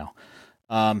never know.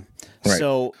 Right.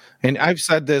 So, and I've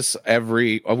said this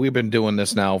we've been doing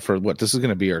this now for this is going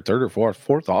to be our third or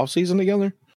fourth off season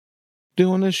together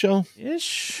doing this show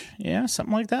ish. Yeah.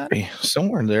 Something like that.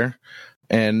 Somewhere in there.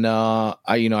 And,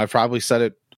 I've probably said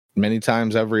it many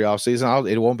times every off season.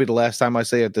 It won't be the last time I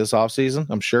say it this off season,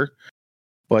 I'm sure.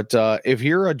 But if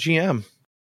you're a GM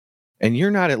and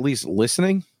you're not at least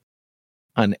listening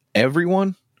on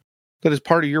everyone that is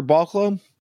part of your ball club,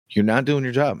 you're not doing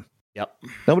your job. Yep.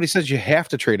 Nobody says you have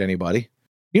to trade anybody.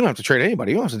 You don't have to trade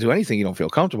anybody. You don't have to do anything you don't feel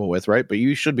comfortable with, right? But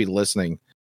you should be listening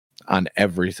on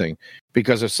everything.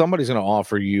 Because if somebody's going to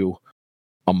offer you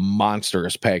a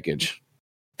monstrous package,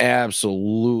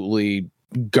 absolutely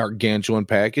gargantuan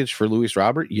package for Luis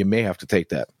Robert, you may have to take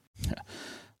that.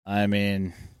 I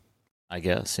mean, I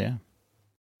guess, yeah.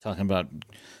 Talking about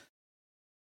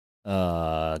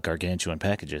gargantuan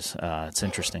packages. It's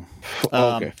interesting.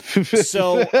 Okay.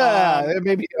 So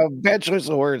maybe a bad choice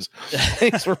of words.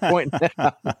 Thanks for pointing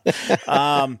that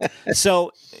out.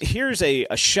 So here's a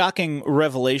shocking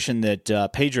revelation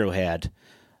that Pedro had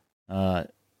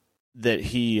that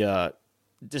he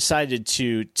decided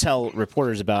to tell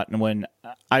reporters about. And when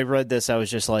I read this, I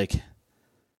was just like,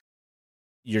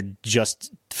 you're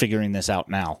just figuring this out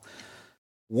now.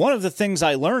 One of the things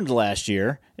I learned last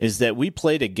year is that we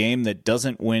played a game that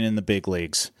doesn't win in the big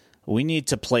leagues. We need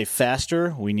to play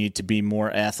faster. We need to be more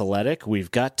athletic.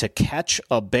 We've got to catch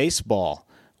a baseball.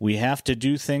 We have to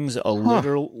do things a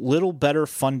little better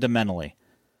fundamentally.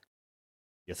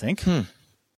 You think? You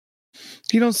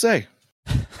don't say.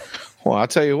 Well, I'll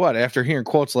tell you what, after hearing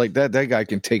quotes like that guy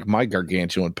can take my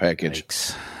gargantuan package.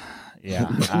 Yikes. Yeah.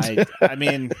 I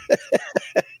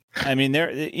mean,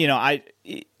 there,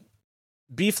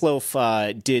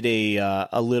 Beefloaf did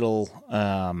a little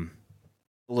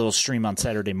stream on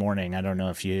Saturday morning. I don't know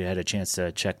if you had a chance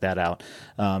to check that out.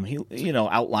 He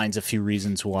outlines a few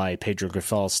reasons why Pedro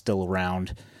Grifol is still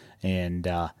around, and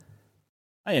I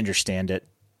understand it.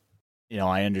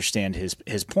 I understand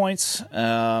his points.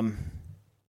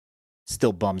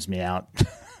 Still bums me out.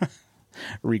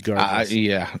 Regardless,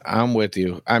 yeah, I'm with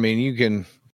you. I mean, you can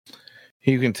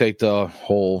take the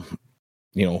whole,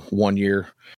 1 year.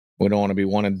 We don't want to be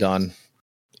one and done.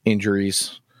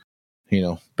 Injuries,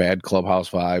 bad clubhouse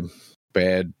vibe,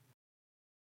 bad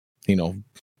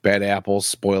apples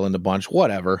spoiling the bunch,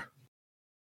 whatever.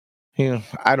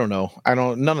 I don't know.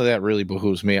 None of that really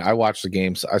behooves me. I watched the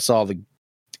games. I saw the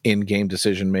in-game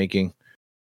decision making,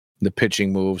 the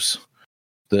pitching moves,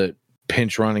 the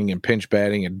pinch running and pinch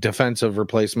batting and defensive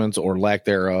replacements or lack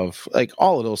thereof, like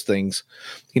all of those things,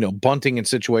 bunting in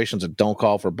situations that don't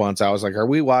call for bunts. I was like, are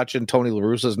we watching Tony La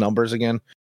Russa's numbers again?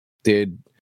 Did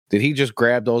he just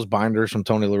grab those binders from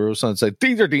Tony La Russa and say,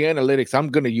 these are the analytics I'm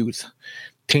going to use?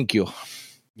 Thank you.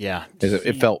 Yeah.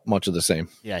 It felt much of the same.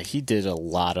 Yeah, he did a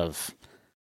lot of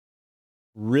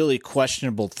really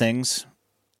questionable things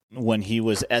when he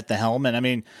was at the helm. And I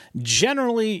mean,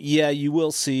 generally, yeah, you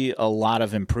will see a lot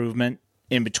of improvement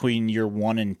in between year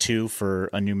 1 and 2 for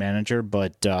a new manager,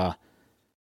 but I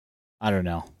don't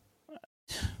know.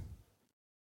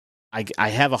 I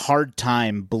have a hard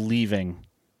time believing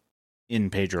in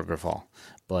Pedro Grifol,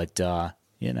 but I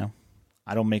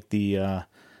don't make the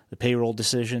payroll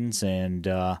decisions, and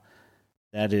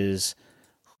that is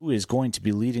who is going to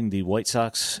be leading the White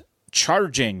Sox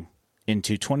charging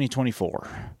into 2024.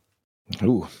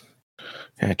 Ooh,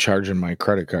 yeah, charging my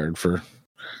credit card for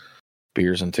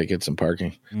beers and tickets and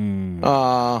parking.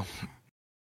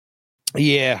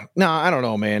 Yeah, no, I don't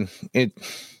know, man.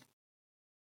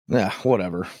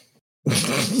 Whatever.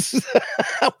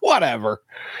 Whatever.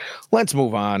 Let's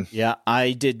move on. Yeah,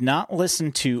 I did not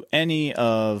listen to any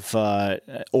of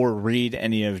or read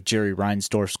any of Jerry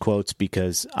Reinsdorf's quotes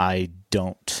because I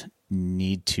don't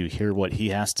need to hear what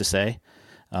he has to say.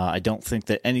 I don't think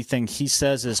that anything he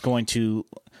says is going to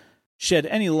shed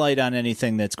any light on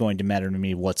anything that's going to matter to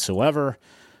me whatsoever,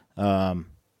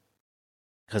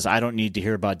 because I don't need to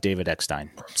hear about David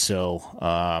Eckstein. So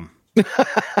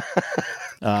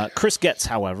Chris Getz,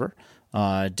 however,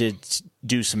 did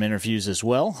do some interviews as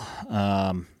well.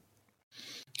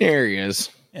 There he is.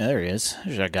 Yeah, there he is.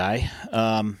 There's that guy.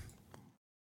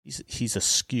 He's a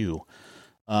skew.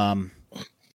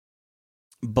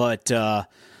 But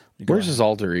where's his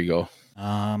alter ego?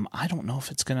 I don't know if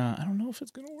it's gonna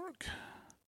work.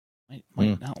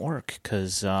 Might not work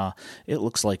because it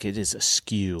looks like it is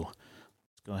askew.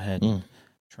 Let's go ahead and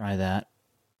try that.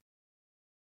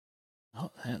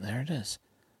 Oh, there it is.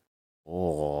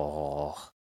 Oh,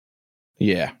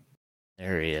 yeah,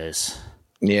 there he is.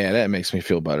 Yeah, that makes me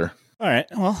feel better. All right.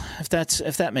 Well, if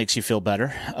that makes you feel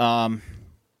better,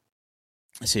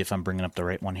 let's see if I'm bringing up the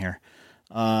right one here.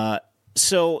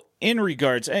 So in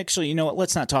regards, actually, you know what?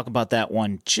 Let's not talk about that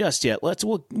one just yet.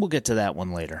 We'll get to that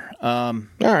one later. All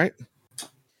right.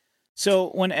 So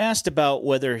when asked about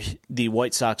whether the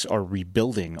White Sox are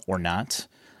rebuilding or not,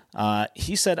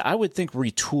 he said, I would think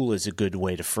retool is a good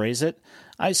way to phrase it.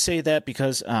 I say that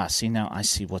because, see, now I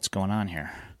see what's going on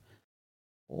here.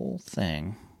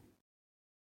 That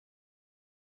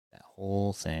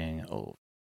whole thing. Oh,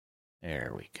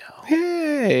 there we go.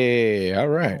 Hey, all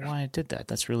right. I don't know why I did that.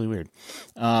 That's really weird.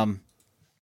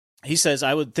 He says,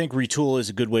 I would think retool is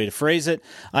a good way to phrase it.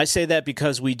 I say that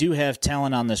because we do have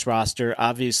talent on this roster.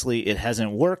 Obviously, it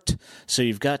hasn't worked, so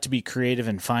you've got to be creative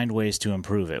and find ways to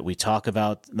improve it. We talk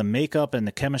about the makeup and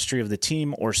the chemistry of the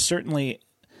team, or certainly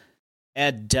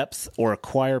add depth or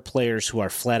acquire players who are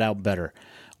flat out better.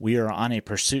 We are on a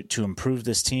pursuit to improve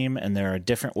this team, and there are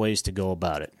different ways to go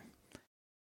about it.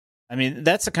 I mean,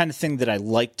 that's the kind of thing that I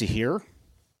like to hear.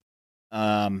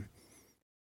 And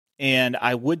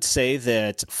I would say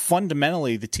that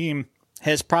fundamentally the team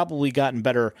has probably gotten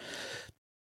better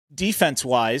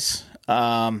defense-wise,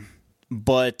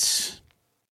 but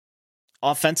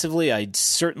offensively, I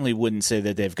certainly wouldn't say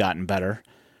that they've gotten better.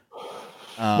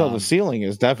 No, the ceiling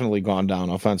has definitely gone down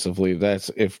offensively. That's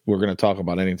if we're going to talk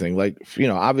about anything. Like,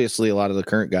 obviously a lot of the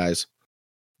current guys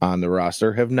on the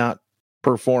roster have not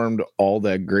performed all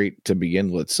that great to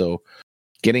begin with. So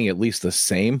getting at least the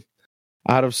same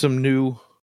out of some new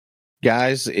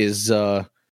guys is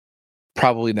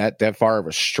probably not that far of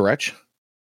a stretch,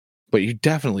 but you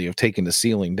definitely have taken the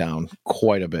ceiling down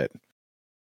quite a bit.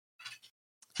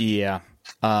 Yeah.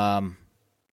 The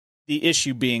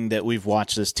issue being that we've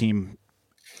watched this team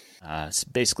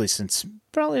basically since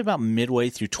probably about midway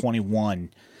through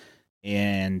 21,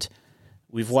 and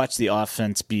we've watched the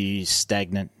offense be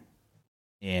stagnant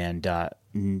and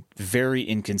very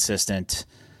inconsistent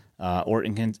or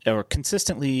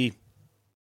consistently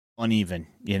uneven,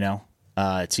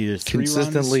 it's either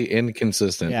consistently runs,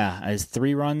 inconsistent. Yeah, it's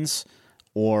 3 runs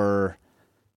or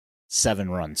 7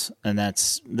 runs, and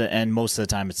and most of the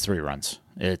time it's 3 runs.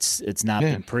 It's not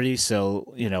been pretty.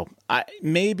 So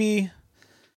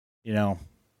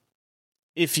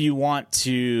if you want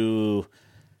to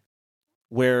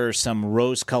wear some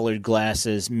rose-colored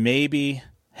glasses, maybe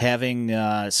having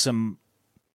some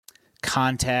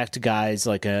contact guys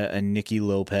like a Nicky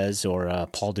Lopez or a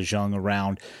Paul DeJong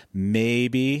around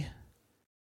maybe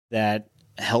that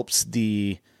helps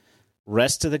the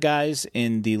rest of the guys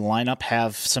in the lineup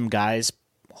have some guys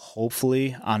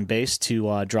hopefully on base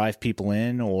to drive people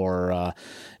in, or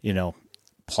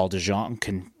Paul DeJong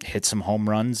can hit some home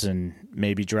runs and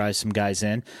maybe drive some guys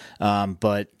in.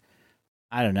 But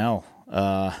I don't know.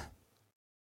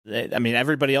 I mean,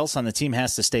 everybody else on the team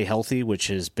has to stay healthy, which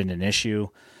has been an issue.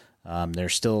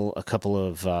 There's still a couple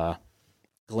of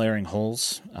glaring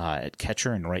holes at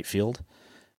catcher and right field.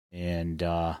 And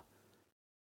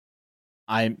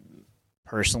I'm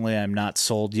not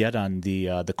sold yet on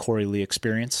the Corey Lee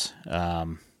experience.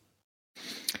 Nor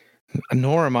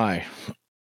am I.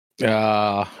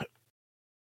 I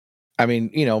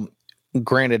mean,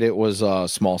 granted, it was a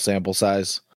small sample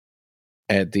size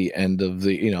at the end of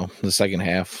the second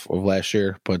half of last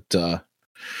year, but the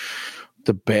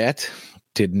bat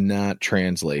did not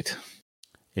translate.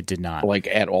 It did not, like,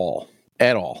 at all.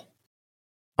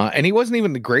 And he wasn't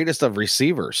even the greatest of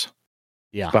receivers.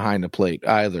 Yeah, behind the plate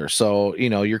either. So,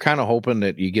 you're kind of hoping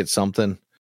that you get something,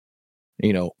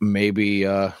 maybe,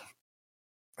 I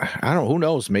don't know, who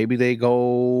knows? Maybe they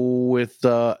go with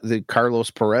the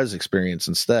Carlos Perez experience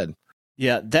instead.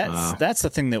 Yeah, that's the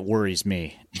thing that worries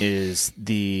me is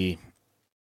the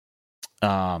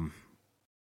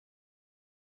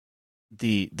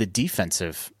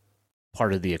defensive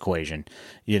part of the equation,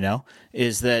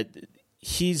 is that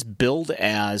he's billed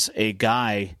as a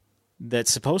guy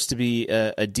that's supposed to be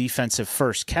a defensive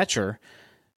first catcher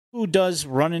who does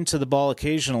run into the ball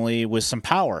occasionally with some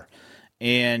power.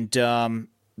 And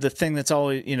the thing that's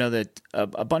always, that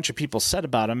a bunch of people said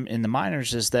about him in the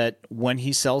minors is that when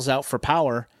he sells out for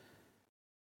power,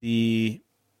 the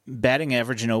batting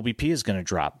average in OBP is going to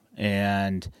drop.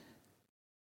 And,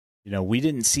 we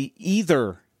didn't see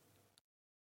either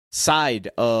side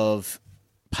of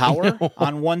power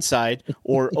on one side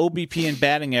or OBP and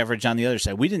batting average on the other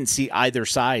side. We didn't see either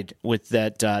side with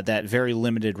that very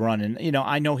limited run. And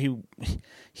I know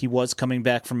he was coming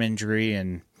back from injury,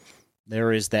 and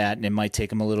there is that, and it might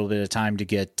take him a little bit of time to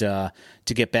get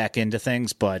back into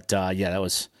things. But that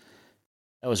was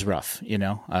rough.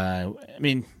 I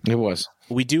mean, it was.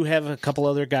 We do have a couple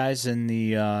other guys in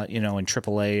the in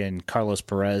AAA, and Carlos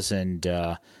Perez and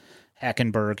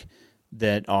Hackenberg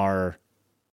that are.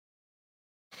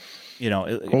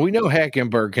 Well, we know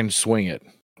Hackenberg can swing it,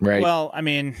 right? Well, I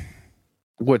mean,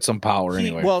 with some power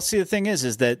anyway. Well, see, the thing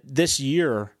is that this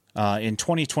year, in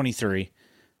 2023,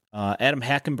 Adam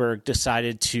Hackenberg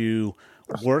decided to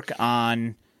work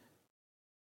on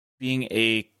being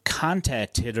a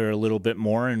contact hitter a little bit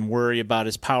more and worry about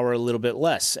his power a little bit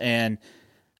less. And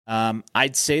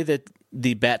I'd say that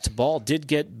the bat to ball did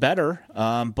get better,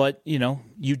 but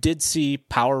you did see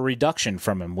power reduction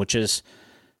from him, which is.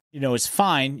 It's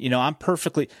fine. I'm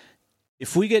perfectly.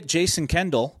 If we get Jason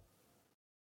Kendall,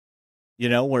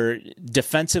 where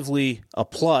defensively a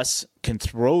plus, can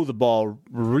throw the ball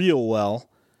real well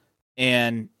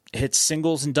and hit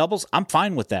singles and doubles, I'm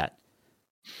fine with that.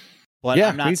 But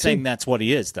I'm not saying that's what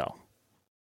he is, though.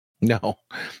 No,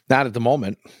 not at the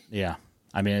moment. Yeah.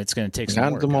 I mean, it's going to take some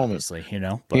work, at the moment. Obviously,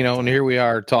 But, and here we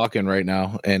are talking right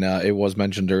now, and it was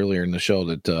mentioned earlier in the show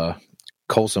that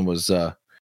Colson was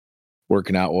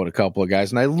working out with a couple of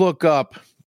guys, and I look up,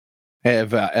 have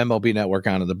MLB Network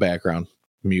on in the background,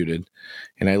 muted,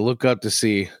 and I look up to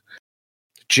see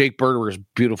Jake Berger's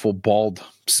beautiful bald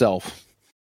self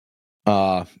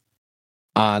on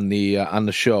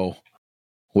the show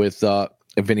with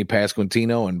Vinny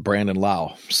Pasquantino and Brandon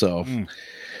Lau. So,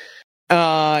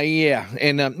 yeah,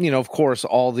 and of course,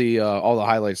 all the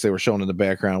highlights they were showing in the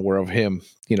background were of him,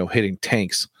 hitting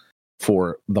tanks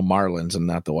for the Marlins and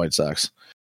not the White Sox.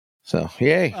 So,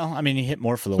 yay. Well, I mean, he hit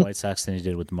more for the White Sox than he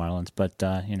did with the Marlins, but,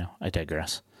 I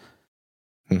digress.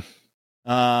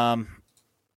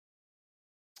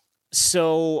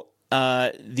 So,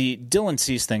 the Dylan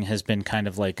Cease thing has been kind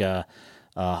of like a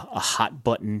hot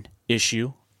button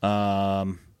issue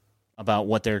about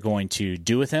what they're going to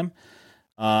do with him.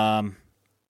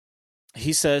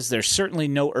 He says there's certainly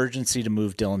no urgency to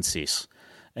move Dylan Cease.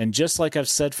 And just like I've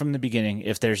said from the beginning,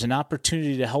 if there's an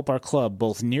opportunity to help our club,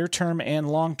 both near-term and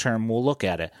long-term, we'll look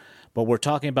at it. But we're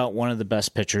talking about one of the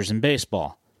best pitchers in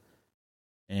baseball.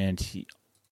 And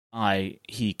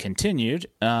he continued,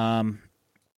 right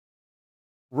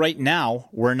now,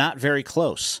 we're not very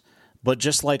close. But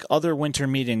just like other winter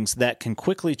meetings, that can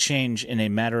quickly change in a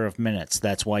matter of minutes.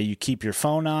 That's why you keep your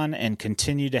phone on and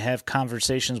continue to have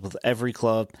conversations with every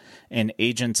club and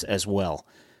agents as well.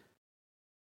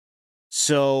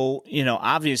 So,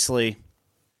 obviously,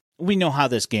 we know how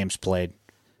this game's played,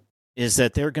 is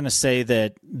that they're going to say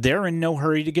that they're in no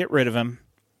hurry to get rid of him.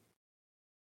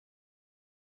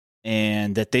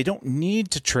 and that they don't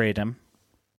need to trade him,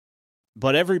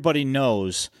 but everybody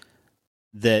knows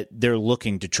that they're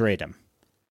looking to trade him.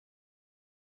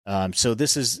 So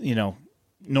this is,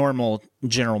 normal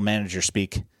general manager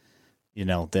speak,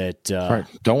 that... right.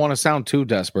 Don't want to sound too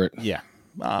desperate. Yeah.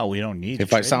 We don't need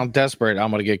If I sound desperate,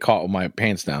 I'm going to get caught with my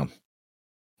pants down.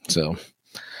 So...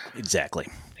 Exactly.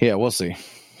 Yeah, we'll see.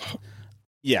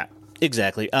 Yeah,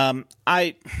 exactly.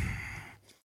 I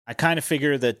kind of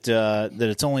figure that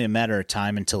it's only a matter of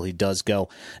time until he does go.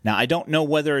 Now, I don't know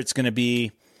whether it's going to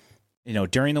be,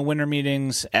 during the winter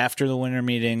meetings, after the winter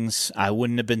meetings. I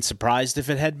wouldn't have been surprised if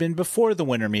it had been before the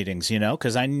winter meetings,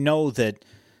 because I know that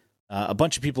a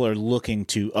bunch of people are looking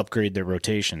to upgrade their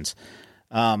rotations.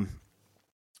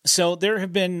 So there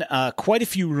have been quite a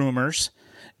few rumors,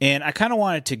 and I kind of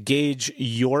wanted to gauge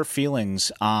your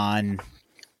feelings on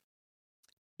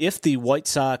if the White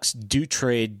Sox do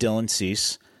trade Dylan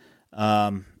Cease.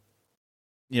 One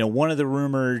of the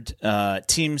rumored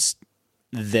teams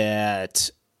that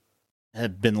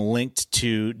have been linked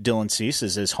to Dylan Cease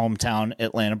is his hometown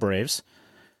Atlanta Braves.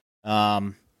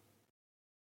 And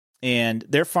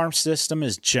their farm system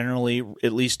is generally,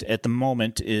 at least at the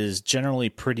moment, is generally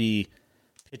pretty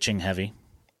pitching heavy.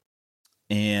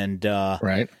 And,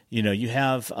 right. You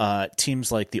have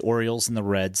teams like the Orioles and the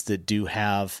Reds that do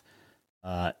have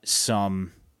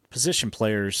some position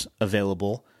players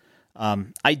available.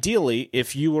 Ideally,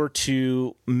 if you were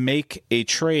to make a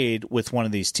trade with one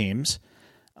of these teams,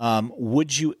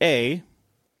 would you,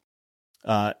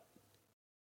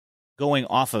 going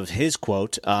off of his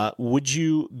quote, would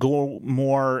you go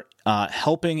more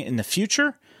helping in the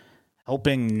future,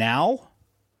 helping now,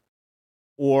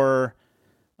 or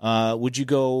would you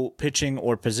go pitching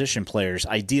or position players?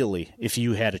 Ideally, if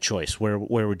you had a choice, where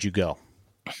would you go?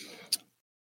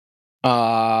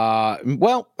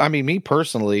 Well, I mean, me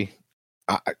personally,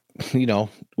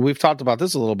 we've talked about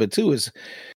this a little bit too, is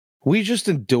we just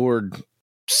endured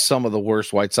some of the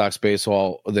worst White Sox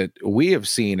baseball that we have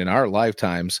seen in our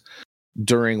lifetimes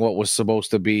during what was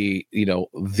supposed to be,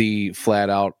 the flat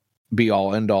out be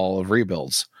all end all of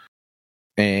rebuilds.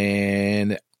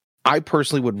 And I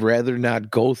personally would rather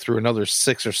not go through another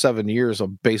 6 or 7 years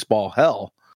of baseball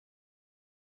hell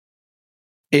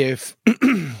if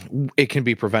it can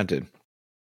be prevented.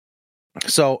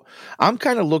 So I'm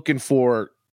kind of looking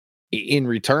for, in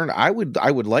return, I would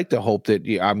like to hope that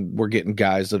we're getting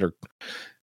guys that are,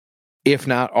 if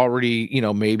not already,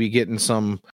 maybe getting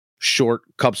some short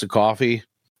cups of coffee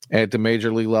at the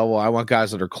major league level. I want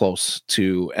guys that are close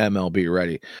to MLB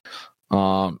ready.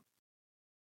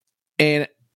 And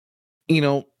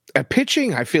at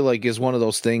pitching, I feel like is one of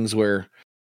those things where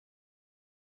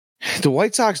the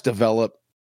White Sox develop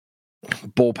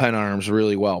bullpen arms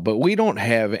really well, but we don't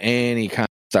have any kind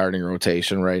of starting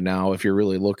rotation right now. If you're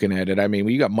really looking at it, I mean,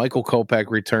 you got Michael Kopech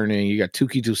returning, you got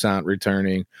Touki Toussaint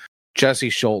returning,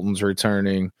 Jesse Schulten's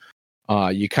returning.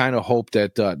 You kind of hope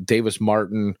that Davis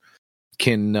Martin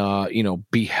can,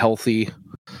 be healthy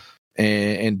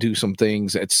and do some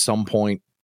things at some point.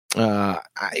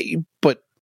 But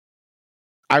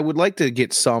I would like to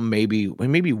get some, maybe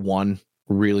one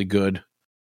really good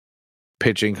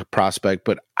pitching prospect.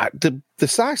 But the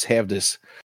Sox have this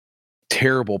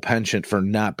terrible penchant for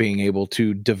not being able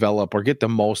to develop or get the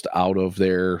most out of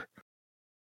their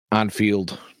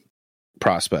on-field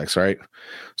prospects, right?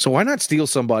 So why not steal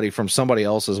somebody from somebody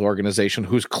else's organization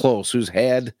who's close, who's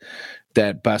had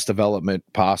that best development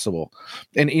possible?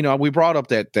 And we brought up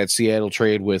that Seattle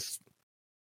trade with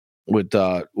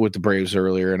the Braves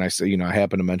earlier, and I said, I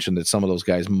happened to mention that some of those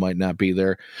guys might not be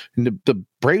there. And the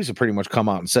Braves have pretty much come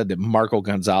out and said that Marco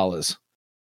Gonzalez,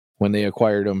 when they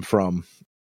acquired him from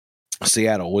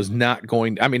Seattle, was not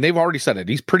going. I mean, they've already said it.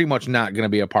 He's pretty much not going to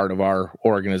be a part of our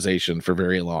organization for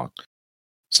very long.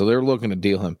 So they're looking to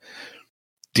deal him.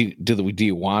 Do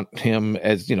you want him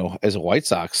as a White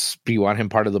Sox? Do you want him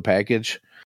part of the package?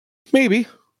 Maybe.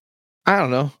 I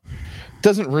don't know.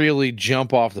 Doesn't really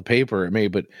jump off the paper at me,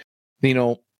 but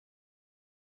the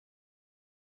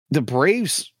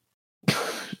Braves,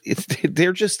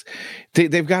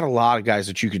 they've got a lot of guys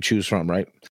that you could choose from, right?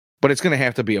 But it's going to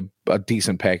have to be a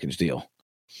decent package deal.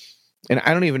 And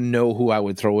I don't even know who I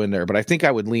would throw in there, but I think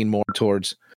I would lean more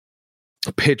towards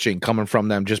pitching coming from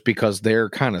them just because they're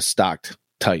kind of stocked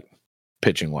tight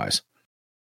pitching wise.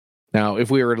 Now, if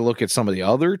we were to look at some of the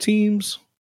other teams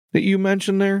that you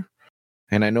mentioned there,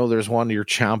 and I know there's one you're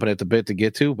chomping at the bit to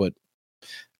get to, but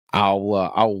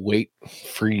I'll wait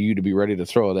for you to be ready to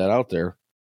throw that out there.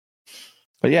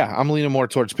 But yeah, I'm leaning more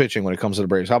towards pitching when it comes to the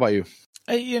Braves. How about you?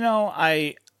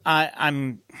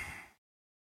 I'm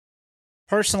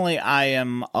Personally, I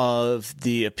am of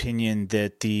the opinion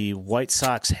that the White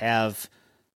Sox have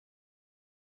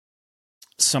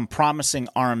some promising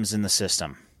arms in the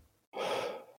system.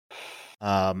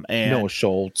 And No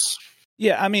Schultz.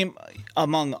 Yeah, I mean,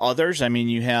 among others, I mean,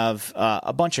 you have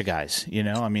a bunch of guys. You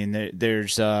know, I mean,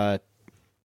 there's a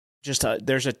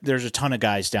ton of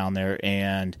guys down there,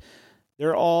 and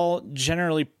they're all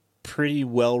generally pretty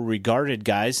well regarded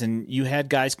guys. And you had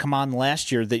guys come on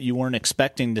last year that you weren't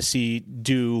expecting to see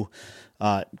do.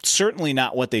 Certainly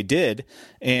not what they did,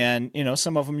 and you know,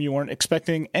 some of them you weren't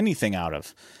expecting anything out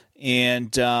of.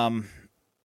 And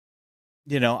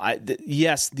you know,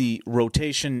 yes, the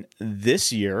rotation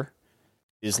this year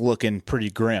is looking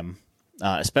pretty grim,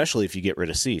 especially if you get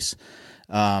rid of Cease.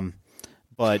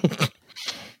 But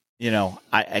you know,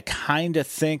 I kind of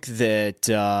think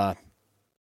that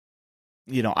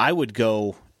you know, I would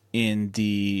go in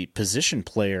the position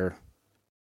player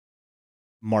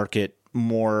market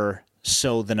more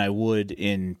so than I would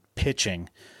in pitching,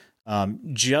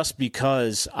 just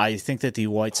because I think that the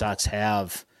White Sox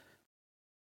have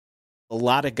a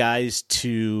lot of guys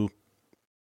to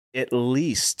at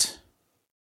least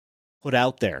put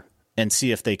out there and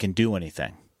see if they can do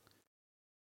anything.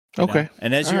 Okay. Know?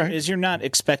 And as you're not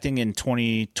expecting in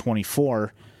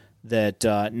 2024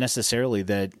 that necessarily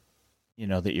that, you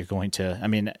know, that you're going to, I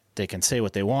mean, they can say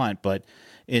what they want, but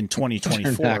in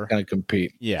 2024, they're not going to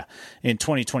compete. Yeah. In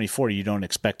 2024, you don't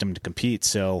expect them to compete.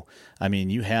 So, I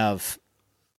mean, you have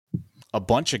a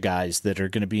bunch of guys that are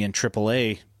going to be in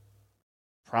AAA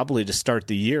probably to start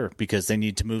the year because they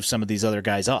need to move some of these other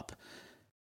guys up.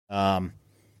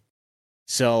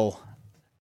 So,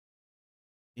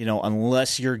 you know,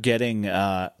 unless you're getting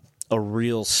a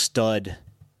real stud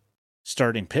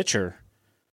starting pitcher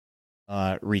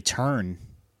return,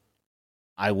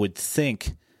 I would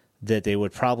think that they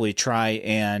would probably try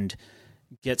and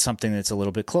get something that's a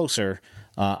little bit closer,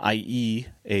 i.e.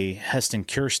 a Heston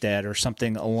Kjerstad or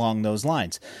something along those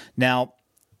lines. Now,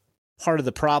 part of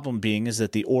the problem being is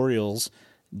that the Orioles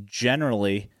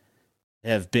generally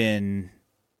have been,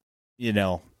 you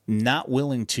know, not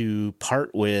willing to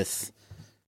part with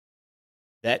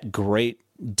that great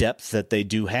depth that they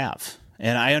do have.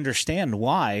 And I understand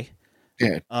why.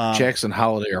 Yeah, Jackson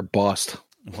Holiday or bust.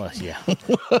 Well, yeah.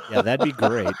 Yeah, that'd be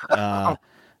great.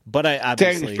 But I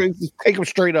obviously... Take him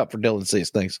straight up for Dylan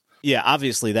Cease. Thanks. Yeah,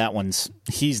 obviously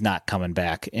he's not coming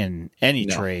back in any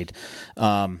trade.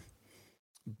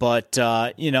 But,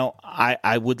 you know,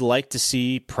 I would like to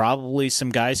see probably some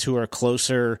guys who are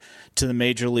closer to the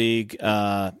major league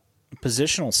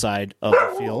positional side of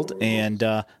the field. And,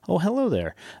 oh, hello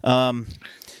there.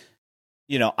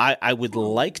 You know, I would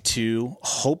like to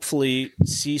hopefully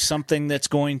see something that's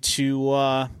going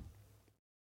to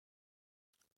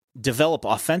develop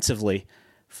offensively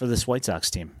for this White Sox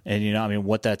team. And, you know, I mean,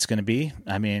 what that's going to be,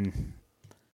 I mean,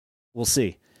 we'll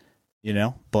see. You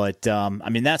know, but I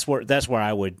mean that's where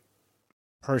I would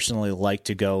personally like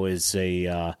to go as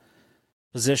a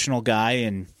positional guy,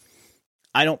 and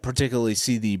I don't particularly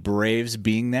see the Braves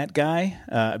being that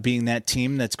guy, being that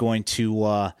team that's going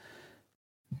to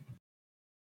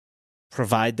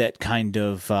provide that kind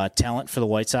of talent for the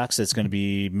White Sox. That's going to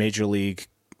be major league,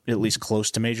 at least close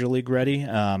to major league ready.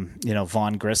 You know,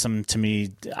 Vaughn Grissom, to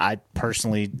me, I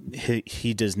personally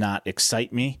he does not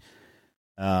excite me.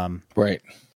 Right.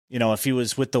 You know, if he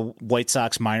was with the White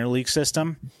Sox minor league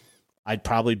system, I'd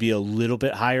probably be a little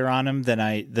bit higher on him than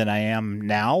I am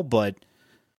now. But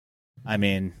I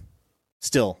mean,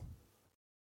 still,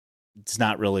 it's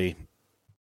not really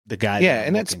the guy that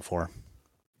I'm looking for.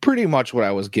 Pretty much what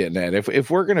I was getting at. If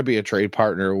we're going to be a trade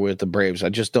partner with the Braves, I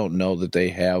just don't know that they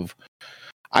have.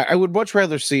 I would much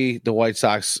rather see the White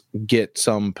Sox get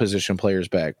some position players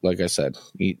back. Like I said,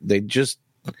 they just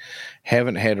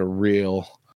haven't had a real.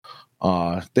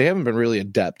 They haven't been really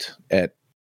adept at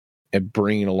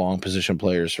bringing along position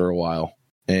players for a while,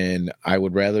 and I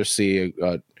would rather see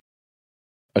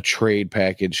a trade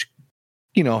package,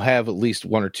 you know, have at least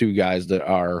one or two guys that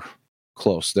are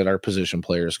close, that are position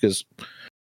players, because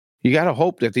you got to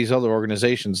hope that these other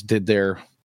organizations did the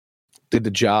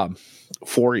job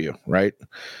for you, right?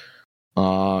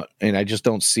 And I just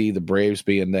don't see the Braves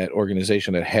being that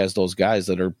organization that has those guys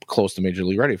that are close to major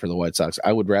league ready for the White Sox.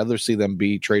 I would rather see them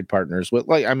be trade partners with,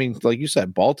 like you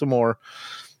said, Baltimore.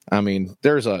 I mean,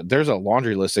 there's a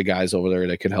laundry list of guys over there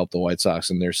that could help the White Sox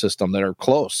in their system that are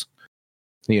close,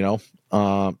 you know.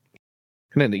 And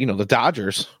then, you know, the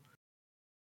Dodgers,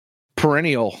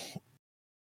 perennial,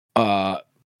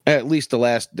 at least the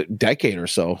last decade or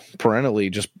so,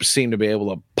 perennially just seem to be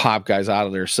able to pop guys out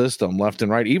of their system left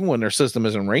and right. Even when their system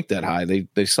isn't ranked that high,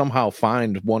 they somehow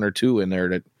find one or two in there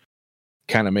that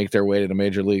kind of make their way to the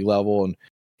major league level. And,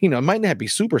 it might not be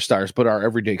superstars, but are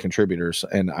everyday contributors.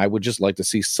 And I would just like to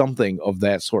see something of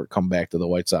that sort come back to the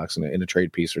White Sox in a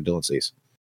trade piece for Dylan Cease.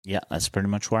 Yeah, that's pretty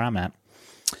much where I'm at.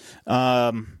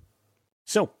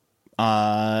 So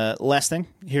last thing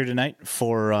here tonight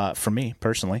for me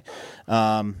personally,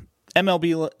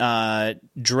 MLB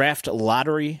draft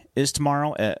lottery is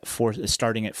tomorrow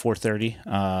starting at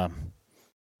 4:30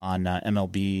 on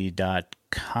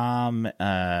MLB.com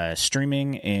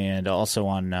streaming and also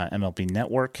on MLB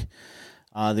Network.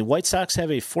 The White Sox have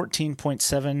a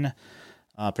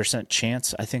 14.7%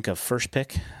 chance, I think, of first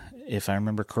pick, if I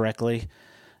remember correctly.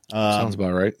 Sounds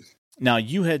about right. Now,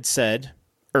 you had said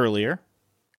earlier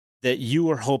that you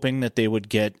were hoping that they would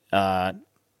get a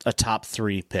top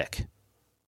 3 pick.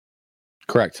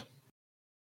 Correct.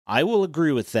 I will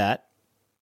agree with that.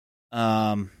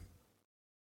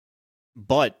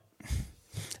 But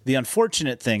the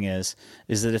unfortunate thing is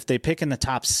that if they pick in the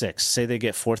top 6, say they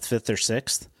get 4th, 5th, or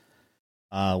 6th,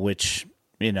 which,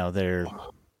 they're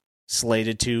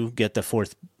slated to get the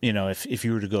 4th, if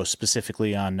you were to go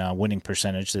specifically on winning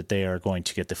percentage, that they are going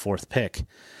to get the 4th pick.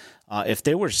 If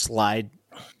they were to slide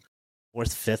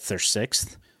 4th, 5th, or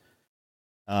 6th,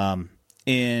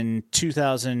 in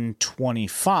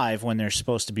 2025, when there's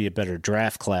supposed to be a better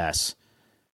draft class,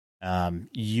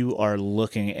 you are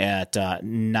looking at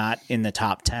not in the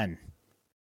top 10,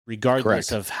 regardless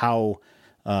Correct. of how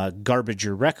garbage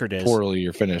your record is. Poorly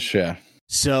your finish, yeah.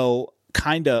 So,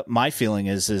 kind of, my feeling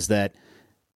is that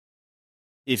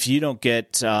if you don't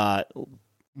get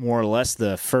more or less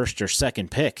the 1st or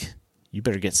 2nd pick, you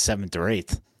better get 7th or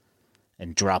 8th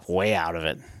and drop way out of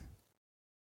it.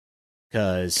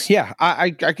 Because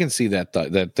I can see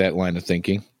that line of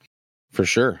thinking for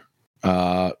sure.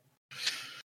 I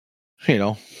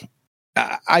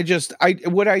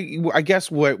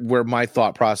guess where my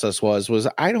thought process was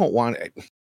I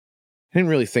didn't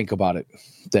really think about it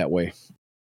that way.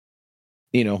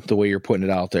 The way you're putting it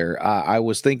out there. I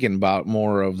was thinking about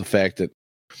more of the fact that,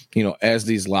 as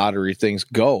these lottery things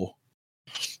go,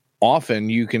 often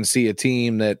you can see a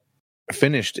team that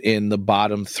finished in the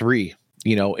bottom 3,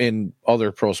 in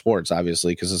other pro sports,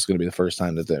 obviously, because it's going to be the first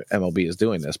time that the MLB is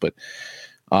doing this. But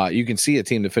you can see a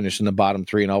team that finished in the bottom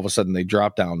 3, and all of a sudden they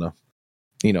drop down to,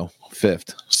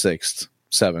 5th, 6th,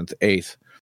 7th, 8th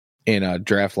in a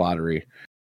draft lottery.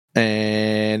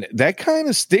 And that kind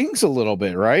of stings a little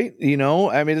bit, right?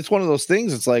 It's one of those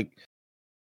things. It's like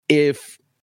if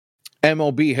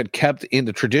MLB had kept in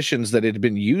the traditions that it had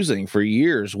been using for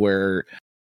years where,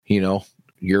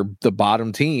 the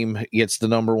bottom team gets the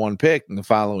number 1 pick in the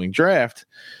following draft,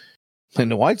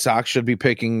 and the White Sox should be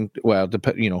picking, I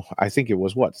think it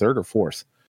was 3rd or 4th?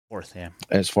 4th, yeah.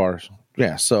 As far as,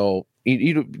 yeah. So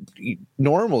you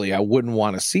normally I wouldn't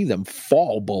want to see them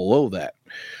fall below that.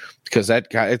 Because that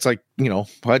guy, it's like,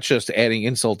 that's just adding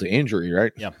insult to injury,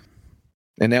 right? Yeah.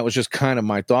 And that was just kind of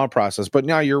my thought process. But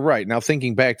now you're right. Now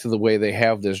thinking back to the way they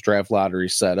have this draft lottery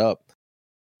set up,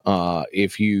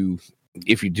 if you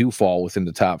do fall within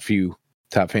the top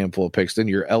handful of picks, then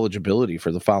your eligibility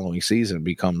for the following season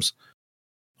becomes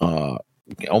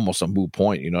almost a moot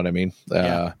point. You know what I mean?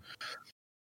 Yeah.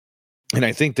 And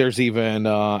I think there's even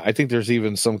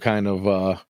some kind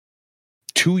of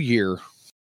 2-year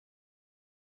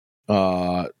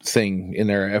thing in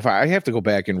there. If I have to go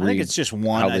back and read, I think it's just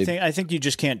one. I think you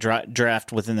just can't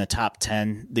draft within the top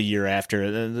 10 the year after.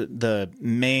 The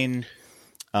main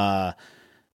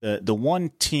the one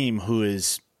team who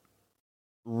is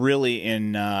really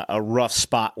in a rough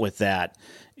spot with that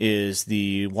is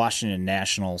the Washington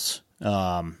Nationals.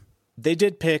 They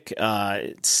did pick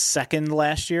 2nd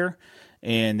last year,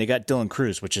 and they got Dylan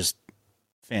Cruz, which is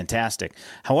fantastic.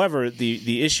 However,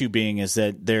 the issue being is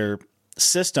that their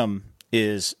system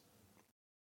is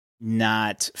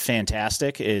not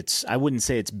fantastic. I wouldn't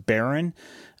say it's barren,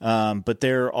 but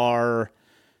they're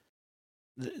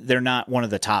not one of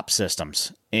the top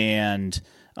systems, and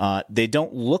they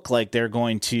don't look like they're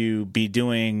going to be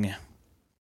doing.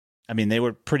 I mean, they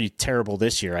were pretty terrible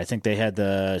this year. I think they had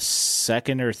the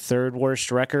 2nd or 3rd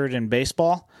worst record in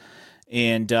baseball,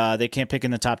 and they can't pick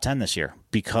in the top 10 this year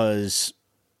because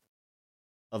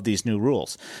of these new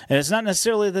rules. And it's not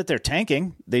necessarily that they're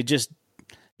tanking. They just,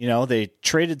 they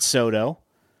traded Soto,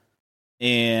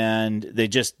 and they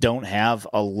just don't have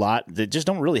a lot. They just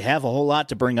don't really have a whole lot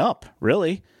to bring up,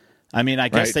 really. I mean, I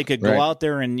guess they could go out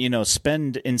there and,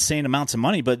 spend insane amounts of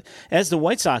money. But as the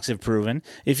White Sox have proven,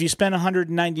 if you spend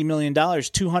 $190 million,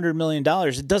 $200 million,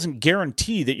 it doesn't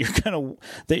guarantee that you're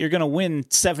gonna win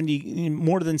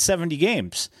more than 70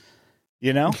 games.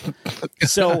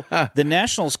 So the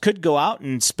Nationals could go out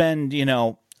and spend,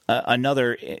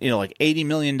 another, like $80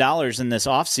 million in this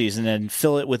offseason and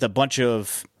fill it with a bunch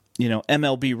of,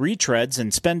 MLB retreads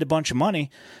and spend a bunch of money.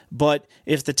 But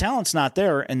if the talent's not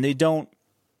there and they don't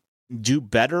do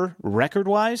better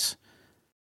record-wise,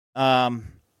 even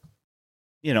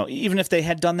if they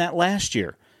had done that last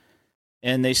year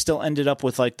and they still ended up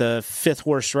with like the 5th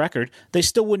worst record, they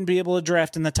still wouldn't be able to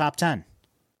draft in the top 10.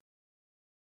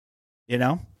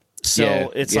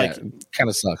 So it's like kind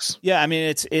of sucks. Yeah, I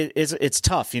mean it's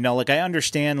tough. Like I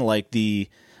understand like the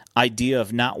idea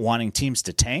of not wanting teams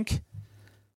to tank,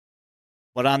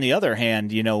 but on the other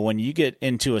hand, when you get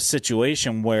into a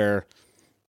situation where,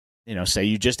 say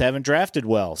you just haven't drafted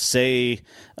well, say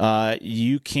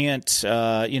you can't,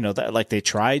 like they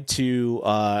tried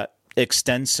to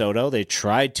extend Soto, they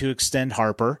tried to extend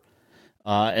Harper,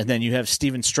 and then you have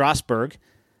Steven Strasburg,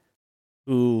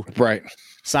 who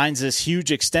signs this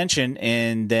huge extension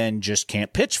and then just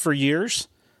can't pitch for years.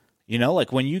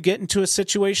 Like when you get into a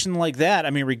situation like that, I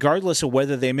mean, regardless of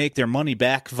whether they make their money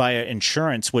back via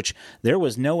insurance, which there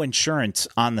was no insurance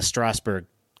on the Strasburg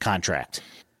contract.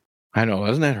 I know.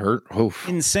 Doesn't that hurt? Oof.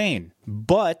 Insane.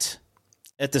 But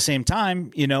at the same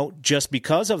time, just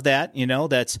because of that,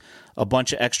 that's a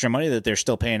bunch of extra money that they're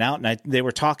still paying out. And they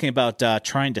were talking about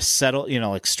trying to settle,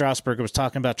 like Strasburg was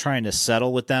talking about trying to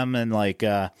settle with them and like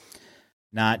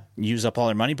not use up all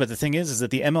their money. But the thing is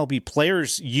that the MLB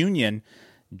Players Union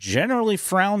generally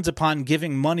frowns upon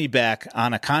giving money back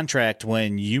on a contract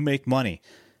when you make money.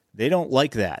 They don't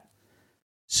like that.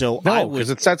 So no, because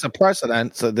it sets a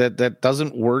precedent so that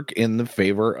doesn't work in the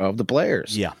favor of the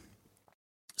players. Yeah.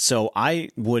 So I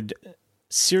would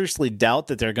seriously doubt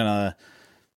that they're going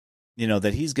to,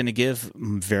 that he's going to give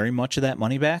very much of that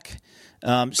money back.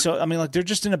 So, I mean, like they're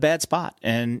just in a bad spot.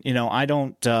 And, I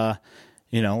don't,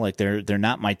 like they're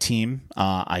not my team.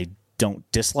 I don't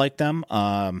dislike them.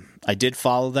 I did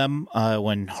follow them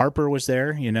when Harper was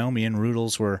there. Me and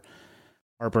Rudels were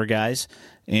Harper guys,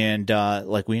 and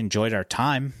like we enjoyed our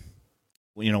time.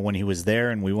 When he was there,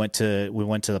 and we went to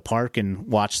the park and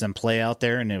watched them play out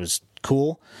there, and it was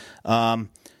cool.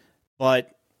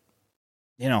 But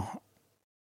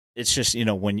it's just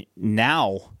when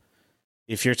now,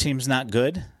 if your team's not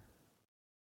good,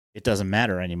 it doesn't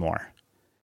matter anymore.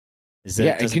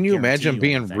 And can you imagine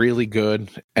being really good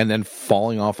and then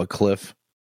falling off a cliff?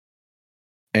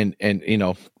 And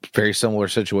very similar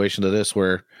situation to this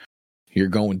where you're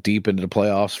going deep into the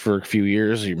playoffs for a few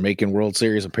years, you're making World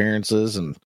Series appearances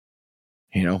and,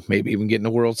 maybe even getting a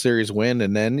World Series win.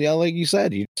 And then, like you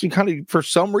said, you kind of, for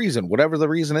some reason, whatever the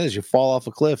reason is, you fall off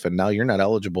a cliff and now you're not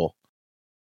eligible.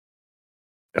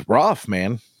 It's rough,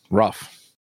 man. Rough.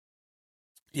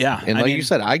 Yeah. And you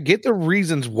said, I get the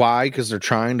reasons why, because they're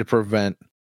trying to prevent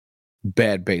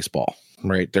bad baseball,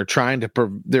 right? They're trying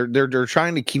to, they're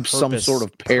trying to keep some sort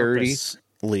of parity.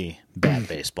 Purposely bad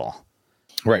baseball.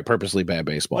 Right. Purposely bad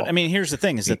baseball. But I mean, here's the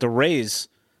thing is that the Rays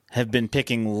have been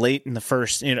picking late in the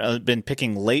first, been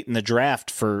picking late in the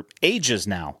draft for ages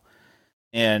now.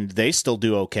 And they still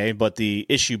do okay. But the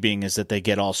issue being is that they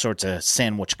get all sorts of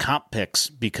sandwich comp picks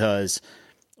because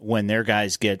when their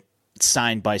guys get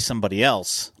signed by somebody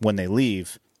else when they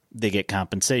leave, they get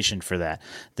compensation for that.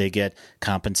 They get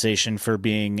compensation for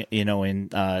being, in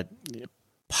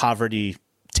poverty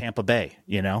Tampa Bay,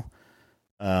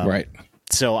 right.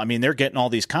 So, I mean, they're getting all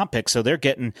these comp picks. So they're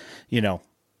getting,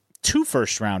 2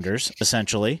 first-rounders,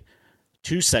 essentially,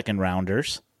 2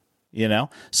 second-rounders,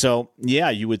 So, yeah,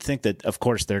 you would think that, of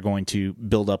course, they're going to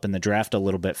build up in the draft a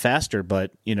little bit faster.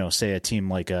 But, say a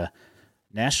team like a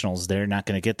Nationals, they're not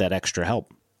going to get that extra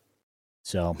help.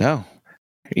 So no,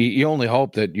 you only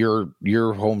hope that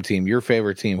your home team, your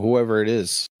favorite team, whoever it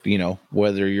is,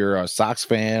 whether you're a Sox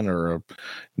fan or a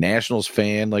Nationals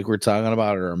fan, like we're talking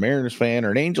about, or a Mariners fan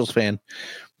or an Angels fan,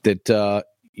 that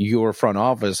your front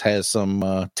office has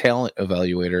some talent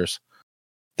evaluators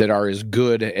that are as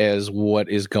good as what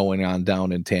is going on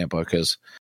down in Tampa, because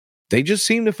they just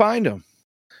seem to find them.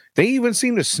 They even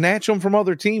seem to snatch them from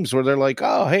other teams where they're like,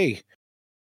 oh, hey,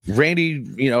 Randy,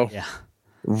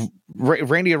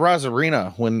 Randy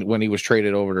Arozarena when he was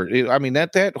traded over. I mean,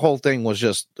 that whole thing was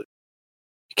just,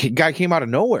 guy came out of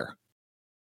nowhere.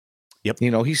 Yep.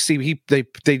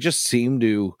 They just seem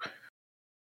to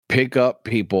pick up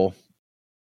people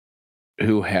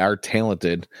who are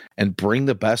talented and bring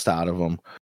the best out of them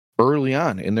early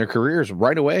on in their careers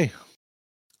right away.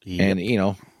 Yep.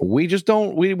 And we just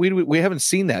don't we haven't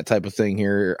seen that type of thing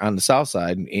here on the South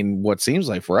Side in what seems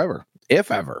like forever,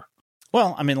 if ever.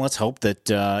 Well, I mean, let's hope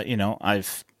that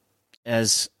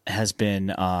as has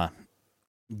been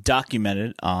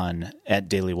documented at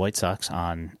Daily White Sox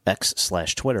on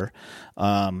X/Twitter,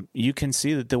 you can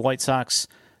see that the White Sox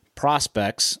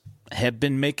prospects have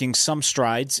been making some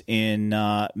strides in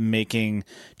making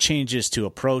changes to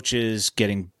approaches,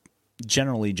 getting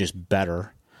generally just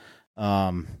better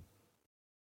over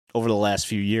the last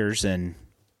few years. And,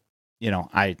 then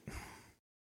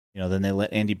they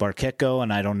let Andy Barquette go,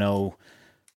 and I don't know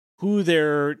who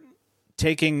they're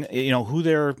taking, who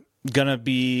they're going to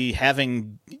be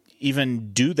having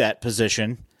even do that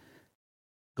position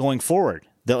going forward.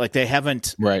 They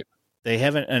haven't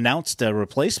announced a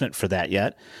replacement for that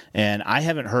yet, and I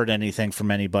haven't heard anything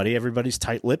from anybody. Everybody's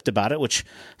tight-lipped about it, which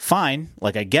fine.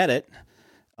 I get it.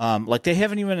 They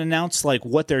haven't even announced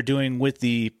what they're doing with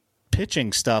the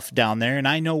pitching stuff down there, and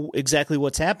I know exactly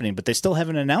what's happening, but they still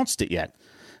haven't announced it yet,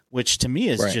 which to me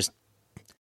is just,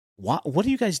 what are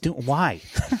you guys doing? Why?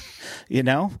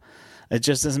 It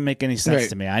just doesn't make any sense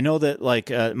to me. I know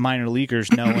that minor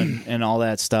leaguers know and all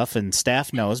that stuff, and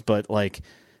staff knows, but why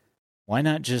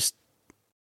not just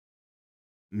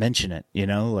mention it?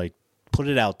 Put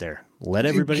it out there, let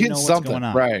everybody know what's going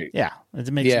on. Right? Yeah,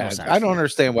 it makes no sense. I don't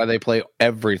understand why they play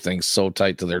everything so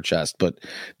tight to their chest, but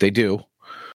they do.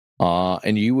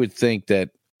 And you would think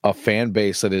that a fan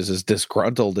base that is as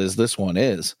disgruntled as this one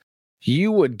is,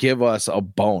 you would give us a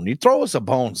bone. You throw us a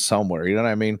bone somewhere. You know what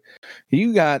I mean?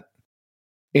 You got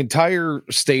entire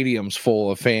stadiums full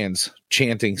of fans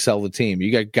chanting, "Sell the team."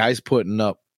 You got guys putting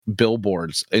up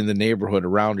billboards in the neighborhood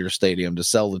around your stadium to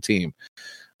sell the team.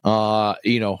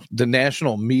 The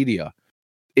national media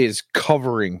is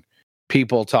covering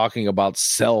people talking about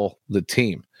sell the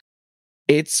team.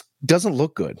 It doesn't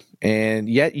look good. And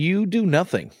yet you do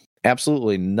nothing,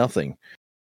 absolutely nothing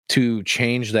to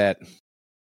change that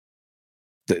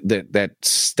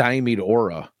stymied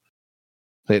aura,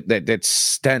 that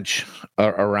stench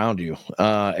around you.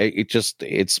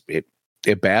 It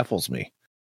baffles me.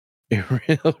 It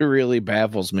really, really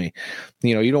baffles me.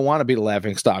 You don't want to be the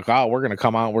laughing stock. Oh, we're going to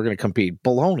come out, we're going to compete.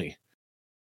 Baloney.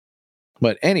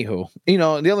 But anywho,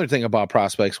 the other thing about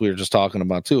prospects we were just talking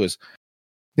about too is,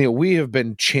 we have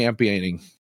been championing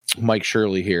Mike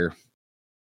Shirley here.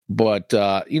 But,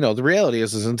 the reality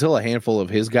is until a handful of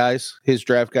his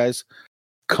draft guys,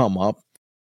 come up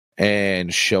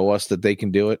and show us that they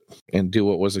can do it and do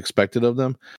what was expected of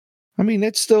them,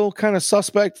 it's still kind of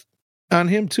suspect on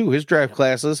him too. His draft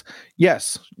classes,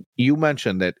 yes, you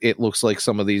mentioned that it looks like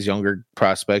some of these younger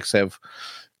prospects have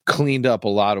cleaned up a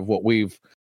lot of what we've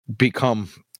become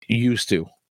used to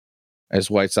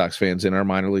as White Sox fans in our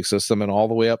minor league system and all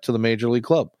the way up to the major league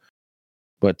club.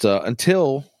 But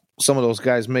until some of those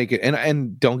guys make it,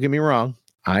 and don't get me wrong,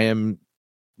 I am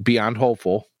beyond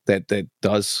hopeful that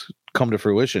does come to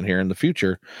fruition here in the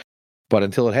future. But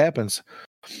until it happens,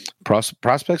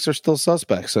 prospects are still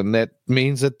suspects, and that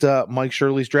means that Mike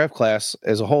Shirley's draft class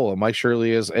as a whole, and Mike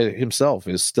Shirley himself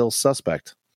is still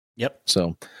suspect. Yep.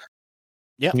 So,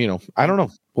 yeah, I don't know.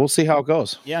 We'll see how it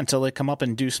goes. Yeah, until they come up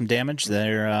and do some damage,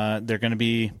 they're going to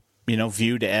be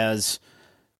viewed as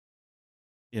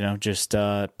just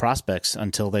prospects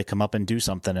until they come up and do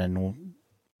something, and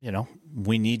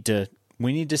we need to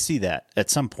see that at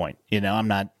some point. I'm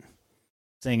not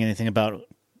saying anything about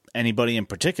anybody in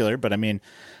particular, but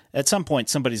at some point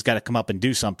somebody's got to come up and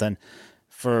do something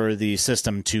for the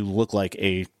system to look like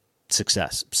a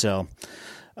success. So,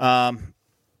 at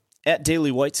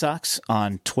Daily White Sox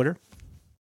on Twitter,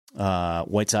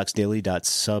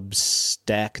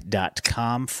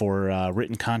 whitesoxdaily.substack.com for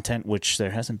written content, which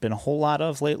there hasn't been a whole lot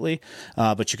of lately,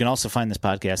 but you can also find this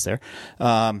podcast there.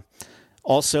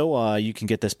 Also, you can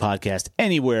get this podcast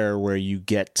anywhere where you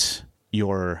get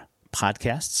your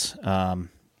podcasts.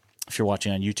 If you're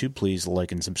watching on YouTube, please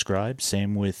like and subscribe.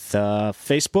 Same with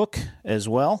Facebook as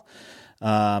well.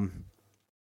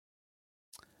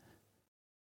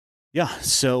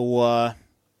 So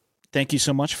thank you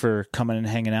so much for coming and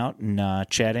hanging out and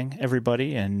chatting,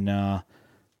 everybody. And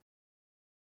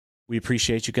we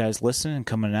appreciate you guys listening and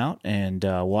coming out and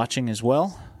watching as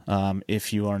well.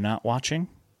 If you are not watching,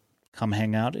 come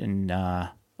hang out in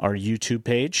our YouTube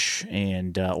page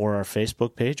and or our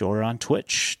Facebook page or on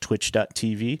Twitch,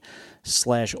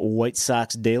 twitch.tv/White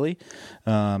Sox Daily.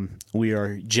 We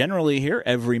are generally here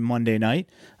every Monday night.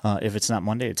 If it's not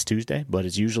Monday, it's Tuesday, but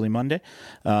it's usually Monday.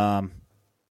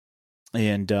 And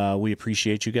we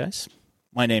appreciate you guys.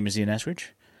 My name is Ian Eskridge.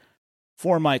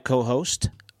 For my co-host,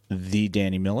 the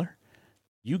Danny Miller,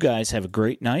 you guys have a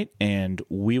great night, and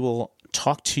we will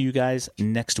talk to you guys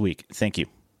next week. Thank you.